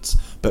get tickets,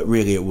 but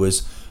really it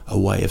was a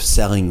way of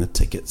selling the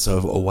tickets, so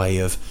a way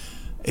of,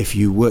 if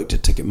you worked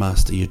at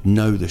Ticketmaster, you'd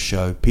know the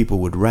show. People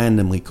would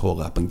randomly call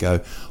up and go,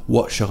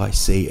 what shall I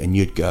see? And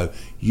you'd go,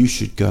 you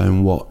should go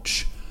and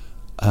watch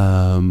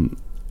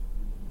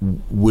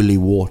Willie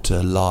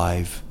Water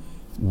live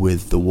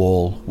with The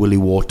Wall, Willie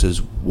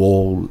Water's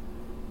Wall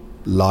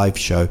live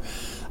show.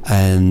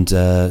 And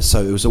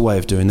so it was a way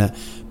of doing that.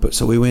 But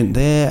so we went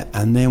there,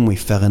 and then we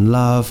fell in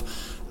love.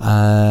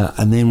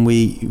 And then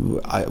we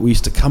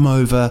used to come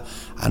over,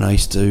 and I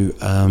used to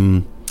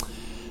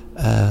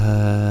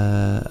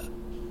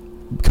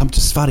come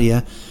to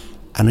Sverige,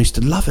 and I used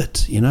to love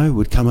it.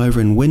 We'd come over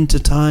in winter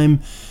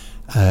time.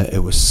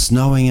 It was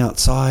snowing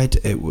outside.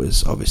 It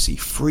was obviously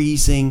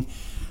freezing,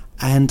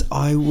 and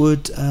I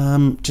would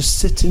just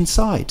sit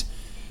inside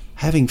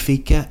having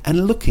fika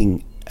and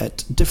looking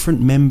at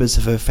different members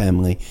of her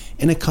family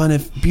in a kind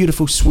of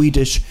beautiful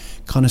Swedish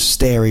kind of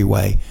starey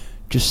way,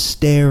 just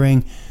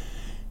staring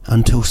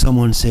until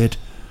someone said,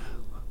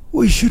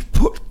 we should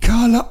put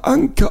Kalle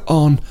Anka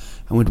on,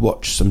 and we'd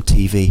watch some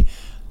TV.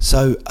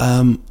 So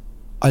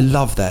I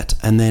love that.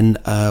 And then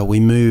we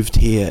moved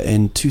here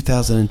in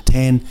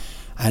 2010,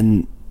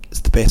 and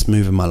it's the best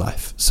move of my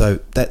life.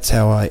 So that's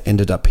how I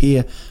ended up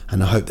here,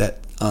 and I hope that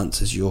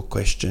answers your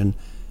question,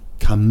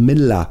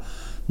 Camilla.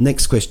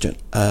 Next question,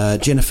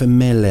 Jennifer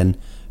Mellon,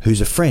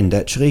 who's a friend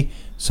actually.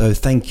 So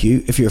thank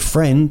you. If you're a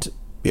friend,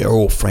 you're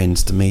all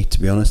friends to me, to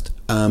be honest.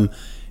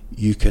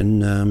 You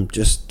can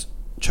just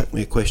chuck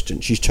me a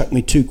question. She's chucked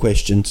me 2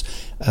 questions.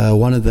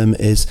 One of them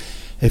is,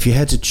 if you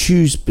had to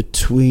choose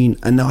between,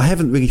 and I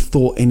haven't really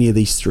thought any of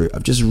these through,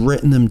 I've just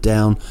written them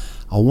down.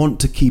 I want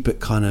to keep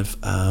it kind of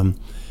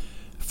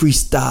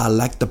freestyle,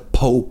 like the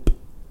Pope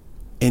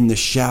in the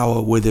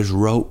shower with his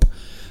rope.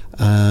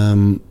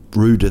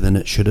 Ruder than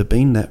it should have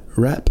been, that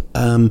rap.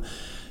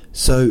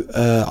 So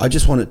I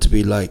just want it to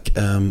be like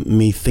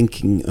me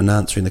thinking and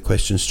answering the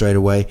question straight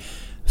away.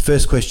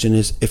 First question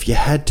is, if you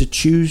had to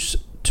choose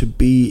to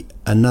be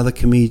another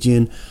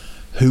comedian,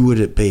 who would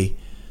it be?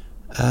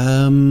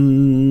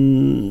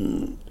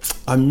 I'm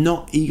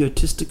not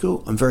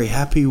egotistical. I'm very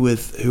happy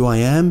with who I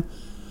am.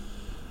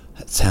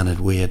 That sounded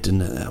weird,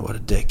 didn't it? What a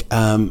dick.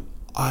 I'd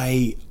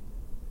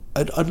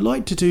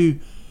like to do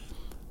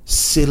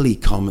silly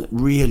comedy,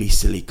 really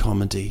silly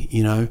comedy.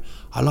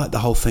 I like the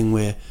whole thing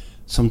where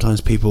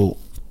sometimes people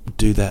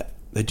do that.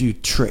 They do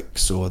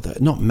tricks, or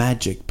not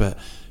magic, but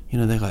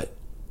they like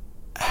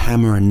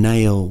hammer a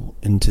nail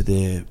into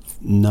their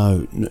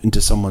into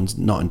someone's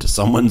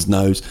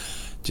nose,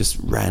 just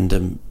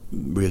random,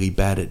 really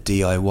bad at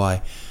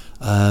DIY.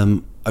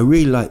 I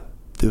really like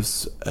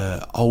this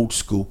old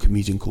school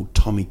comedian called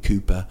Tommy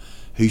Cooper,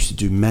 who used to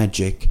do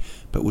magic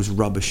but was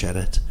rubbish at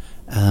it.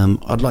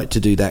 I'd like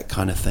to do that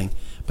kind of thing.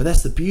 But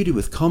that's the beauty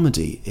with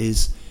comedy,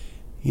 is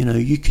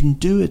you can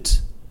do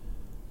it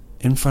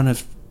in front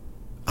of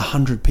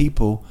 100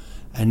 people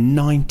and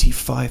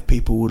 95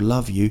 people will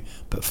love you,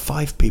 but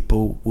 5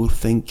 people will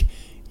think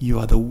you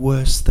are the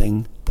worst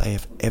thing they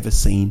have ever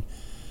seen.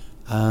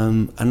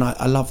 And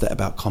I love that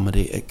about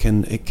comedy. It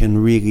can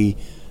really,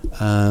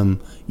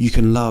 you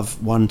can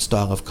love one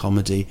style of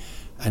comedy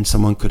and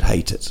someone could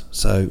hate it.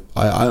 So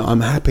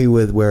I'm happy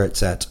with where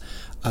it's at.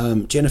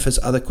 Jennifer's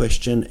other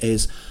question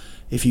is,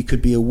 if you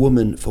could be a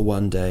woman for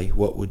one day,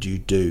 what would you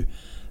do?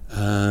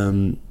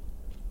 I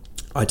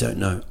don't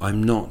know.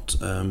 I'm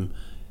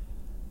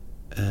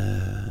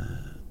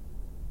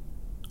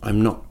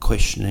not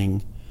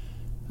questioning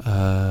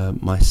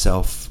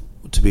myself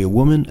to be a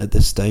woman at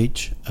this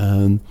stage.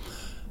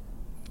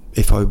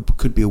 If I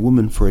could be a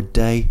woman for a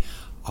day,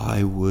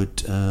 I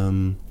would.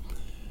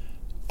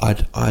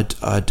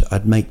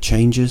 I'd make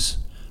changes.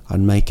 I'd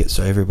make it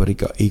so everybody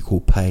got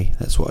equal pay.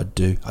 That's what I'd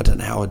do. I don't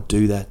know how I'd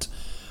do that.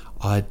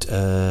 I'd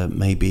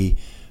maybe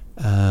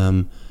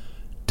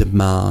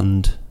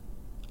demand.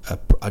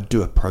 I'd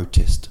do a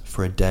protest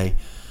for a day.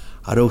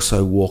 I'd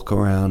also walk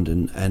around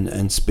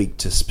and speak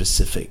to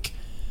specific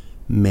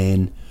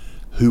men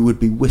who would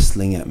be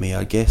whistling at me,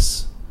 I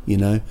guess.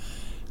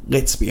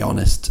 Let's be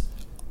honest,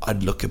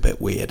 I'd look a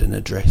bit weird in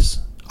a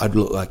dress. I'd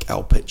look like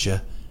Al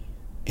Pitcher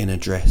in a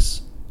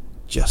dress,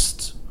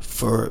 just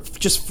for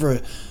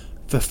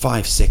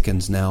 5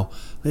 seconds now.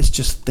 Let's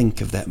just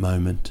think of that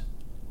moment.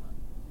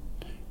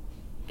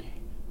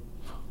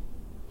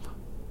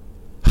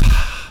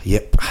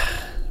 Yep,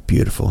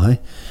 beautiful, hey?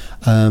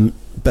 I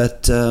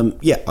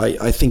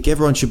think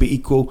everyone should be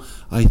equal.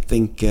 I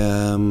think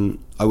I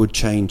would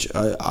change.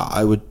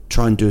 I would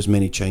try and do as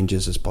many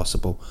changes as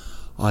possible.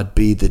 I'd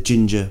be the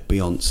ginger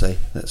Beyonce.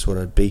 That's what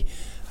I'd be.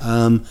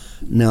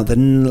 Now, the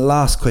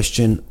last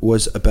question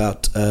was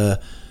about,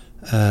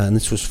 and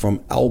this was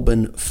from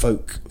Albin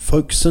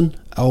Folkeson.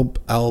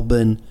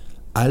 Albin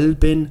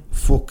Albin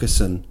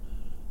Folkesson.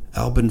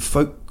 Albin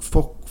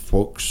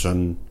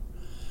Folkesson,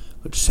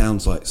 which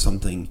sounds like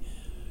something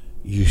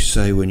you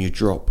say when you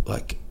drop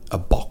like a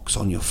box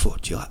on your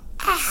foot. You're like,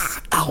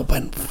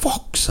 Albin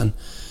Folkesson.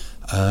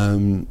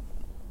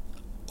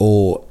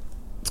 Or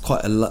it's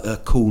quite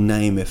a cool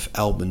name if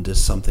Albin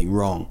does something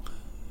wrong.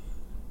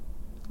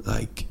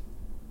 Like,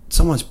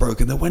 someone's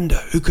broken the window.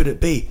 Who could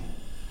it be?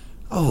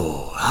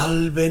 Oh,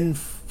 Albin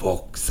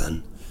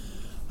Folkesson.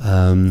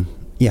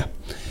 Yeah.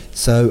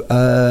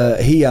 So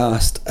he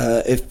asked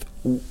if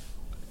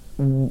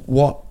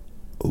what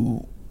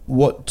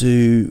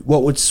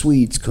would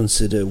Swedes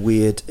consider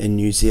weird in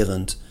New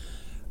Zealand?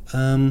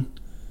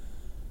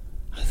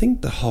 I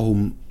think the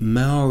whole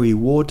Maori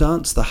war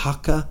dance, the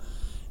haka,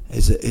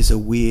 is a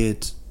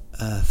weird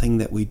thing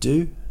that we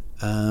do.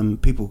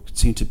 People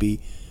seem to be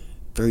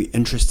very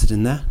interested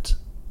in that.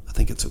 I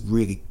think it's a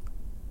really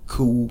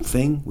cool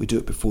thing. We do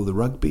it before the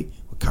rugby.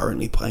 We're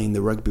currently playing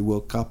the Rugby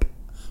World Cup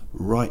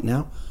right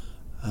now.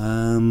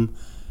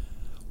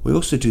 We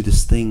also do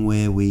this thing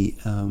where we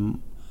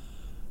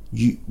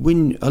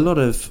when a lot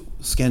of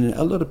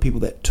people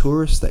that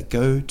tourists that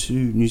go to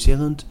New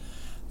Zealand,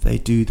 they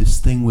do this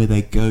thing where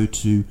they go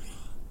see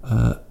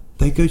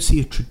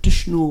a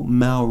traditional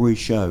Maori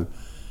show.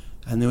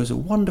 And there was a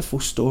wonderful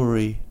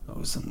story. It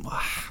was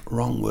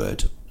wrong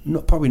word.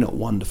 Probably not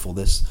wonderful,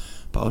 this,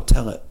 but I'll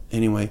tell it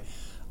anyway.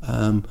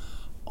 On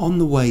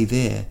the way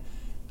there,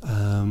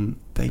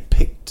 they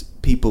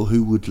picked people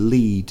who would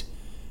lead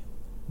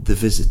the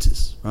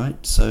visitors,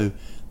 right? So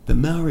the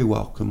Maori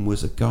welcome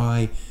was a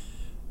guy.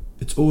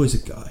 It's always a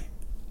guy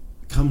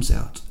comes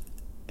out.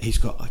 He's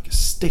got like a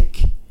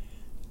stick,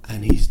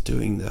 and he's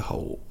doing the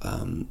whole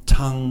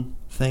tongue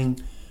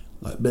thing,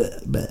 like blah,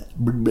 blah,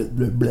 blah,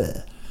 blah,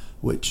 blah,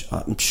 which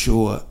I'm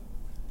sure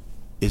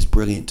is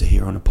brilliant to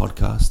hear on a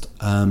podcast.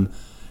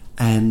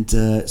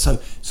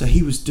 So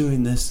he was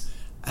doing this,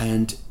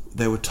 and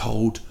they were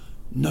told,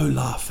 no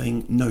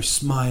laughing, no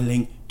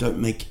smiling, don't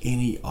make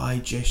any eye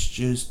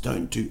gestures,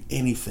 don't do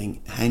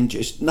anything, hand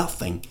gestures,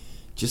 nothing,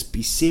 just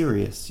be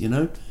serious, you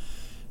know.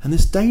 And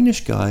this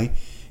Danish guy,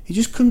 he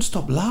just couldn't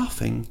stop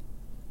laughing,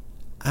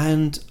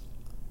 and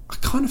I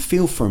kind of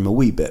feel for him a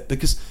wee bit,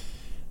 because,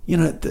 you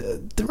know,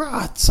 there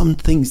are some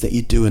things that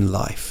you do in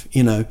life.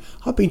 You know,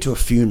 I've been to a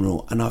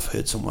funeral and I've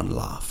heard someone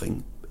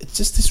laughing. It's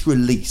just this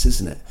release,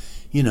 isn't it?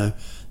 You know,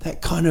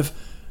 that kind of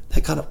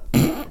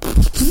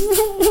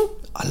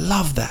I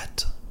love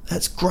that.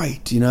 That's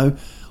great, you know.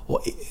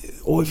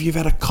 Or if you've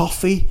had a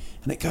coffee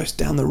and it goes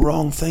down the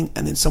wrong thing,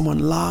 and then someone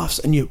laughs,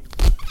 and you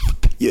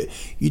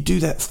do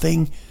that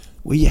thing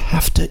where you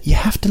have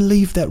to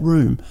leave that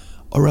room,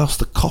 or else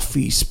the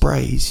coffee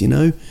sprays, you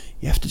know.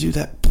 You have to do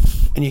that,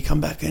 and you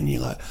come back and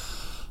you're like,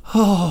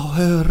 oh,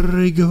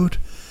 very good.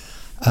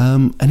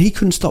 And he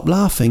couldn't stop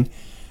laughing,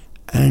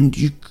 and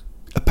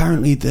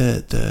apparently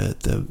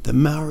the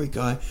Maori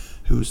guy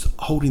who was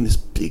holding this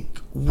big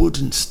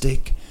wooden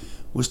stick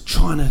was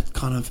trying to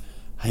kind of,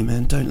 hey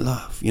man, don't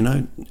laugh, you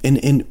know,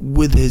 in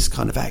with his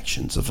kind of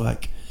actions of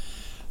like,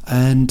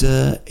 and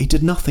he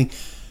did nothing.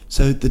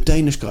 So the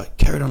Danish guy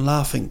carried on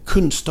laughing,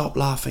 couldn't stop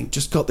laughing,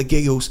 just got the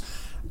giggles,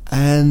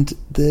 and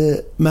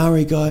the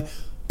Maori guy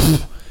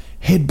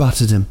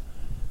head-butted him.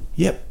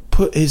 Yep,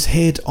 put his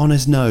head on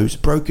his nose,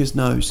 broke his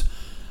nose.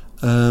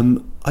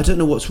 I don't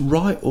know what's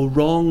right or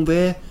wrong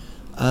there.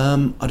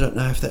 I don't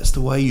know if that's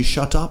the way you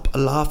shut up a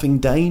laughing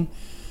Dane.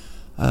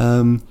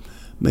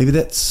 Maybe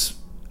that's...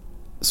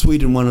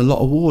 Sweden won a lot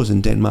of wars in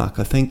Denmark,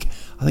 I think.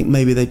 I think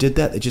maybe they did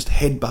that. They just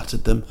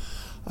head-butted them.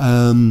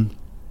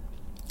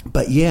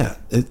 But yeah,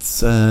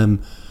 it's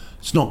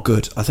not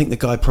good. I think the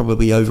guy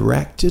probably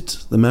overacted,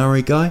 the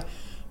Maori guy.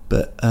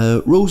 But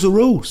rules are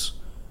rules,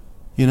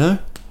 you know.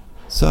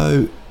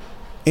 So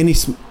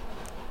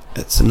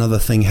it's another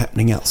thing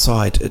happening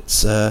outside.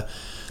 It's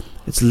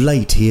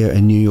late here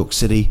in New York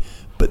City,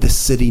 but this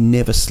city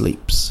never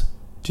sleeps.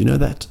 Do you know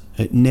that?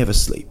 It never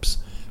sleeps,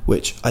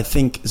 which I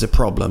think is a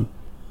problem.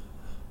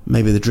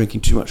 Maybe they're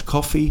drinking too much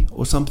coffee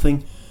or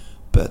something,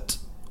 but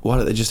why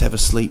don't they just have a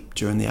sleep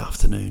during the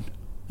afternoon?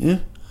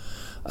 Yeah?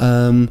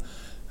 And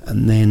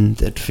then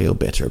they'd feel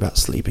better about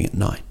sleeping at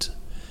night.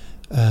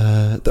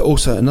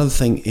 Also, another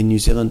thing in New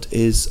Zealand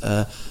is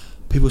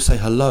people say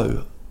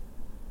hello,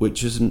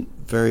 which isn't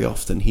very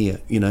often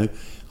here, you know.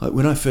 Like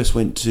when I first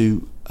went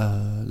to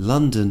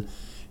London,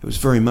 it was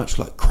very much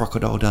like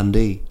Crocodile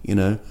Dundee, you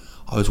know.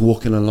 I was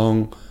walking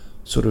along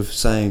sort of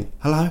saying,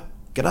 hello,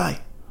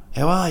 g'day,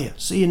 how are you?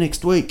 See you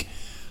next week.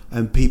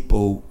 And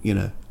people, you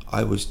know,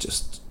 I was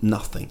just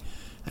nothing,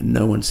 and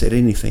no one said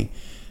anything.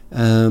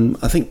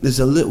 I think there's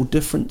a little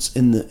difference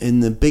in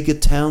the bigger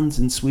towns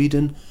in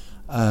Sweden.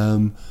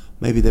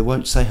 Maybe they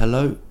won't say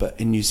hello, but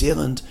in New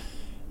Zealand,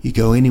 you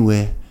go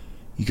anywhere,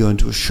 you go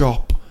into a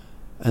shop,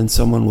 and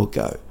someone will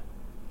go,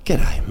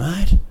 g'day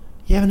mate,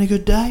 you having a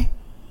good day?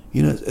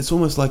 You know, it's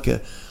almost like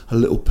a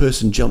little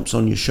person jumps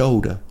on your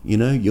shoulder, you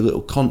know, your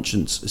little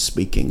conscience is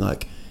speaking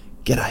like,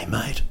 g'day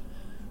mate,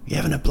 you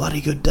having a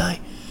bloody good day?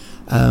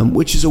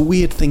 Which is a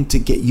weird thing to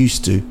get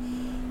used to,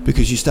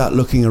 because you start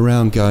looking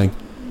around going,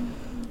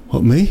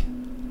 What, me?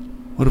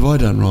 What have I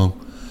done wrong?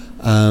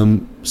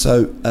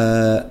 So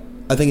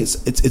I think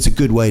it's a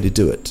good way to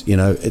do it. You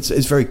know, it's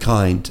very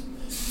kind,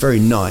 very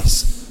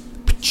nice.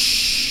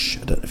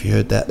 I don't know if you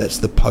heard that. That's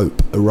the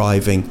Pope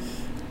arriving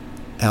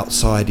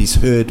outside. He's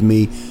heard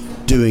me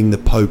doing the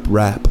Pope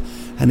rap,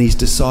 and he's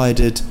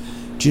decided,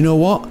 do you know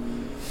what?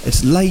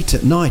 It's late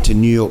at night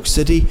in New York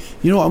City.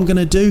 You know what I'm going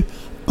to do?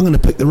 I'm going to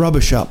pick the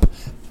rubbish up.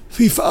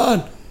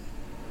 Fifan!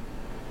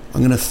 I'm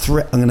going to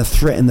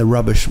threaten the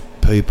rubbish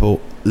people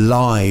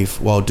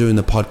live while doing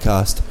the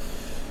podcast.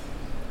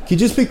 Can you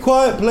just be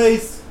quiet,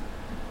 please?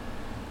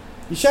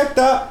 You checked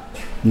that?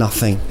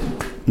 Nothing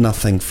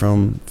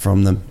from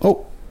them.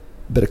 Oh,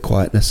 a bit of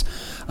quietness.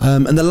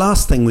 And the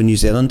last thing with New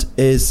Zealand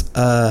is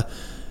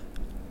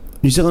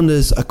New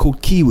Zealanders are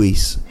called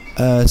Kiwis.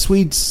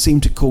 Swedes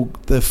seem to call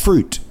the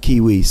fruit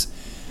Kiwis.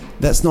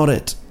 That's not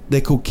it.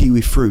 They're called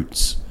kiwi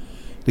fruits.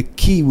 The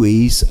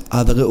Kiwis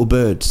are the little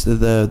birds.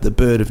 They're the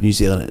bird of New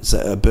Zealand. It's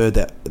a bird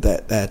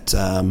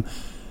that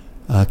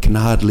can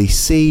hardly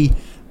see,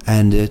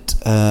 and it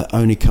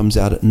only comes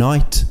out at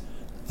night,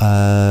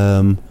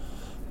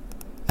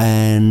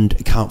 and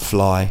it can't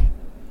fly.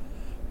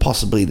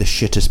 Possibly the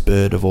shittest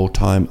bird of all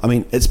time. I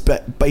mean, it's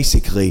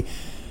basically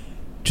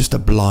just a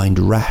blind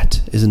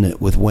rat, isn't it,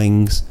 with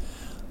wings,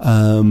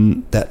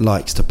 that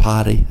likes to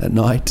party at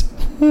night.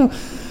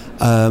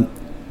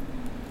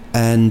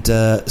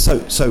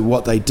 So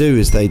what they do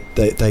is they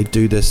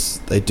do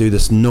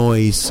this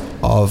noise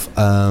of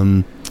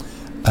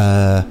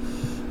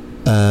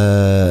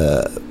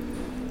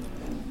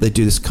they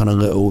do this kind of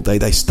little,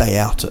 they stay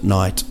out at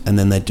night, and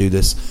then they do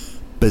this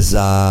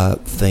bizarre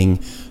thing.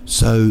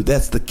 So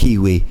that's the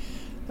kiwi,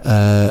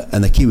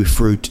 and the kiwi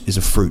fruit is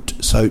a fruit.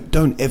 So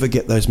don't ever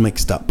get those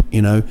mixed up.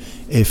 You know,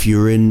 if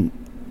you're in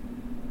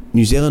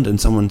New Zealand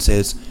and someone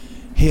says,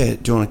 "Here,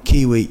 do you want a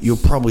kiwi?" You'll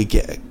probably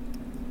get,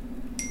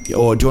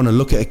 or do you want to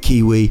look at a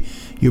kiwi?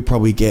 You'll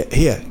probably get,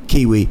 "Here,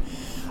 kiwi."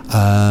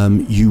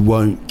 You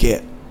won't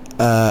get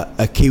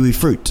a kiwi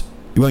fruit.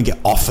 You won't get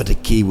offered a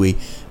kiwi.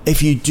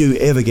 If you do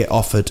ever get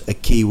offered a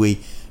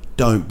kiwi,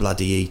 don't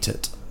bloody eat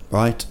it.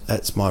 Right?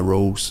 That's my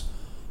rules.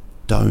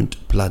 Don't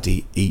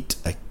bloody eat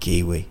a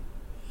kiwi.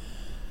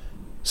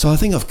 So I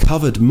think I've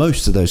covered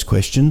most of those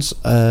questions.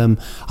 I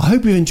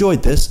hope you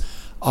enjoyed this.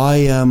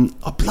 I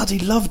bloody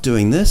love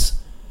doing this.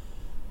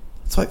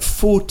 It's like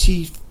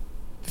 40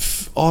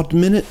 odd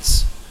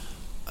minutes,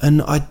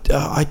 and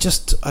I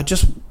just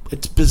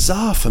it's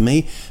bizarre for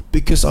me,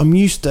 because I'm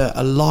used to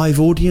a live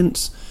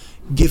audience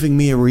giving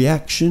me a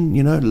reaction,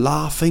 you know,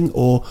 laughing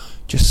or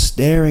just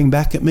staring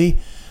back at me.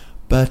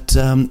 But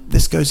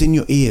this goes in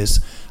your ears.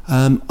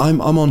 I'm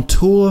on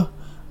tour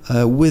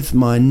with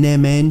my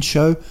Neman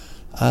show.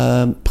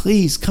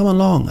 Please come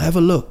along, have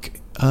a look.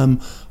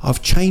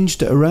 I've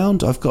changed it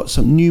around. I've got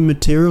some new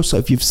material, so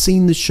if you've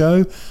seen the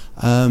show,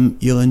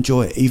 you'll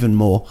enjoy it even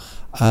more.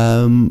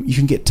 You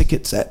can get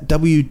tickets at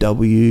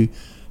www.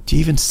 Do you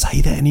even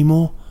say that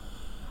anymore?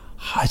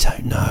 I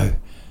don't know.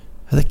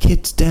 Are the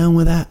kids down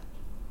with that?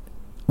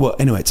 Well,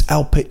 anyway, it's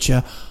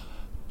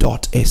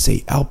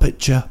alpicture.se.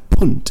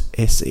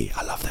 Alpicture.se.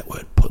 I love that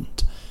word,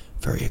 punt.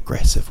 Very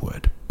aggressive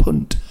word,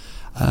 punt.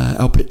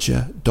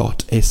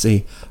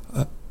 Alpicture.se.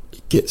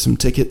 Get some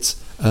tickets.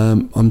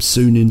 I'm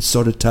soon in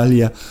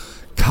Södertälje,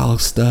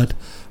 Karlstad,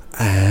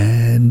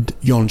 and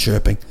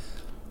Jönköping.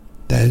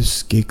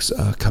 Those gigs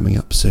are coming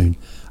up soon.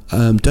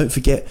 Don't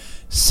forget,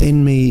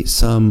 send me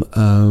some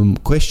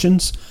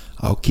questions.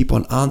 I'll keep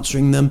on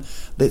answering them.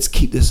 Let's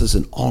keep this as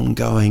an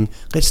ongoing.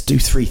 Let's do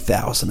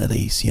 3,000 of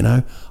these, you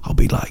know. I'll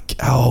be like,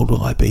 how old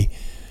will I be?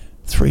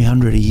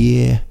 300 a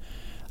year.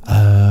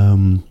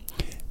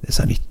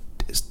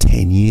 It's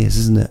 10 years,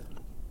 isn't it?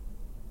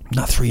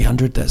 No,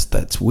 300,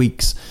 that's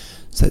weeks.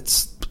 So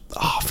that's,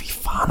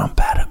 fun, I'm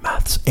bad at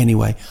maths.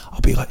 Anyway,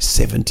 I'll be like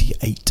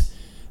 78,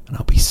 and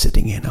I'll be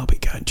sitting in, I'll be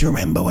going, do you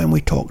remember when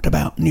we talked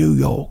about New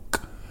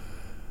York?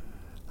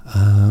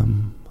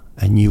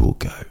 And you will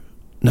go,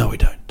 no we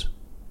don't.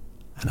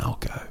 And I'll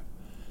go,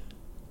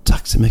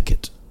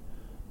 Taximicket,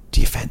 do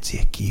you fancy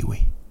a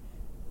kiwi?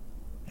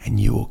 And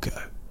you will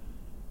go,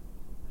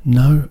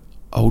 no,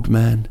 old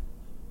man,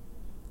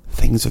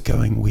 things are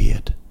going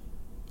weird.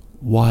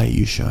 Why are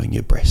you showing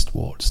your breast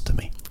warts to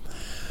me?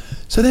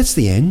 So that's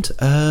the end.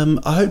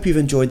 I hope you've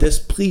enjoyed this.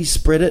 Please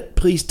spread it.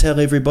 Please tell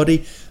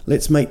everybody.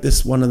 Let's make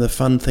this one of the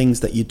fun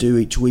things that you do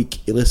each week.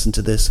 You listen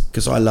to this,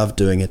 because I love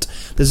doing it.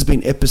 This has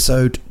been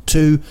episode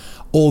 2,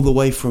 all the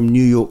way from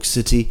New York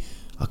City.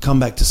 I'll come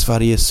back to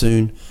Sverige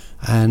soon,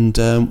 and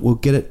we'll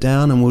get it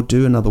down and we'll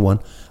do another one.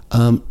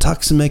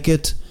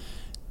 Taximicket.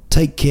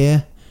 Take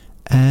care,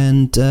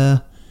 and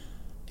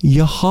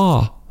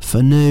yaha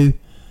for nu.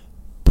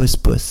 Puss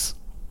puss.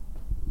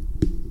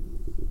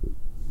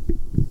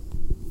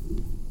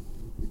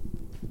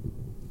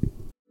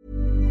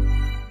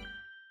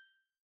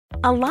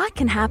 A lot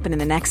can happen in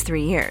the next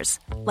 3 years.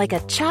 Like a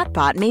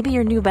chatbot may be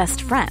your new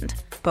best friend.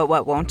 But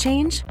what won't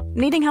change?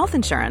 Needing health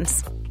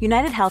insurance.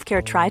 United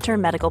Healthcare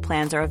Tri-Term Medical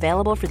Plans are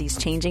available for these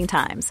changing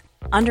times.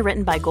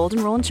 Underwritten by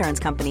Golden Rule Insurance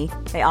Company,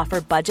 they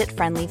offer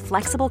budget-friendly,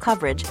 flexible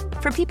coverage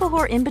for people who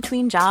are in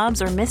between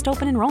jobs or missed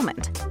open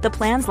enrollment. The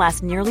plans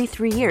last nearly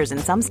 3 years in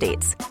some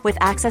states, with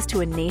access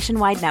to a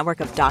nationwide network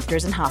of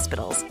doctors and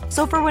hospitals.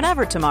 So for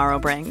whatever tomorrow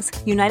brings,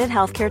 United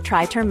Healthcare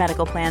Tri-Term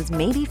Medical Plans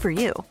may be for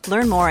you.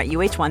 Learn more at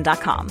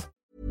uh1.com.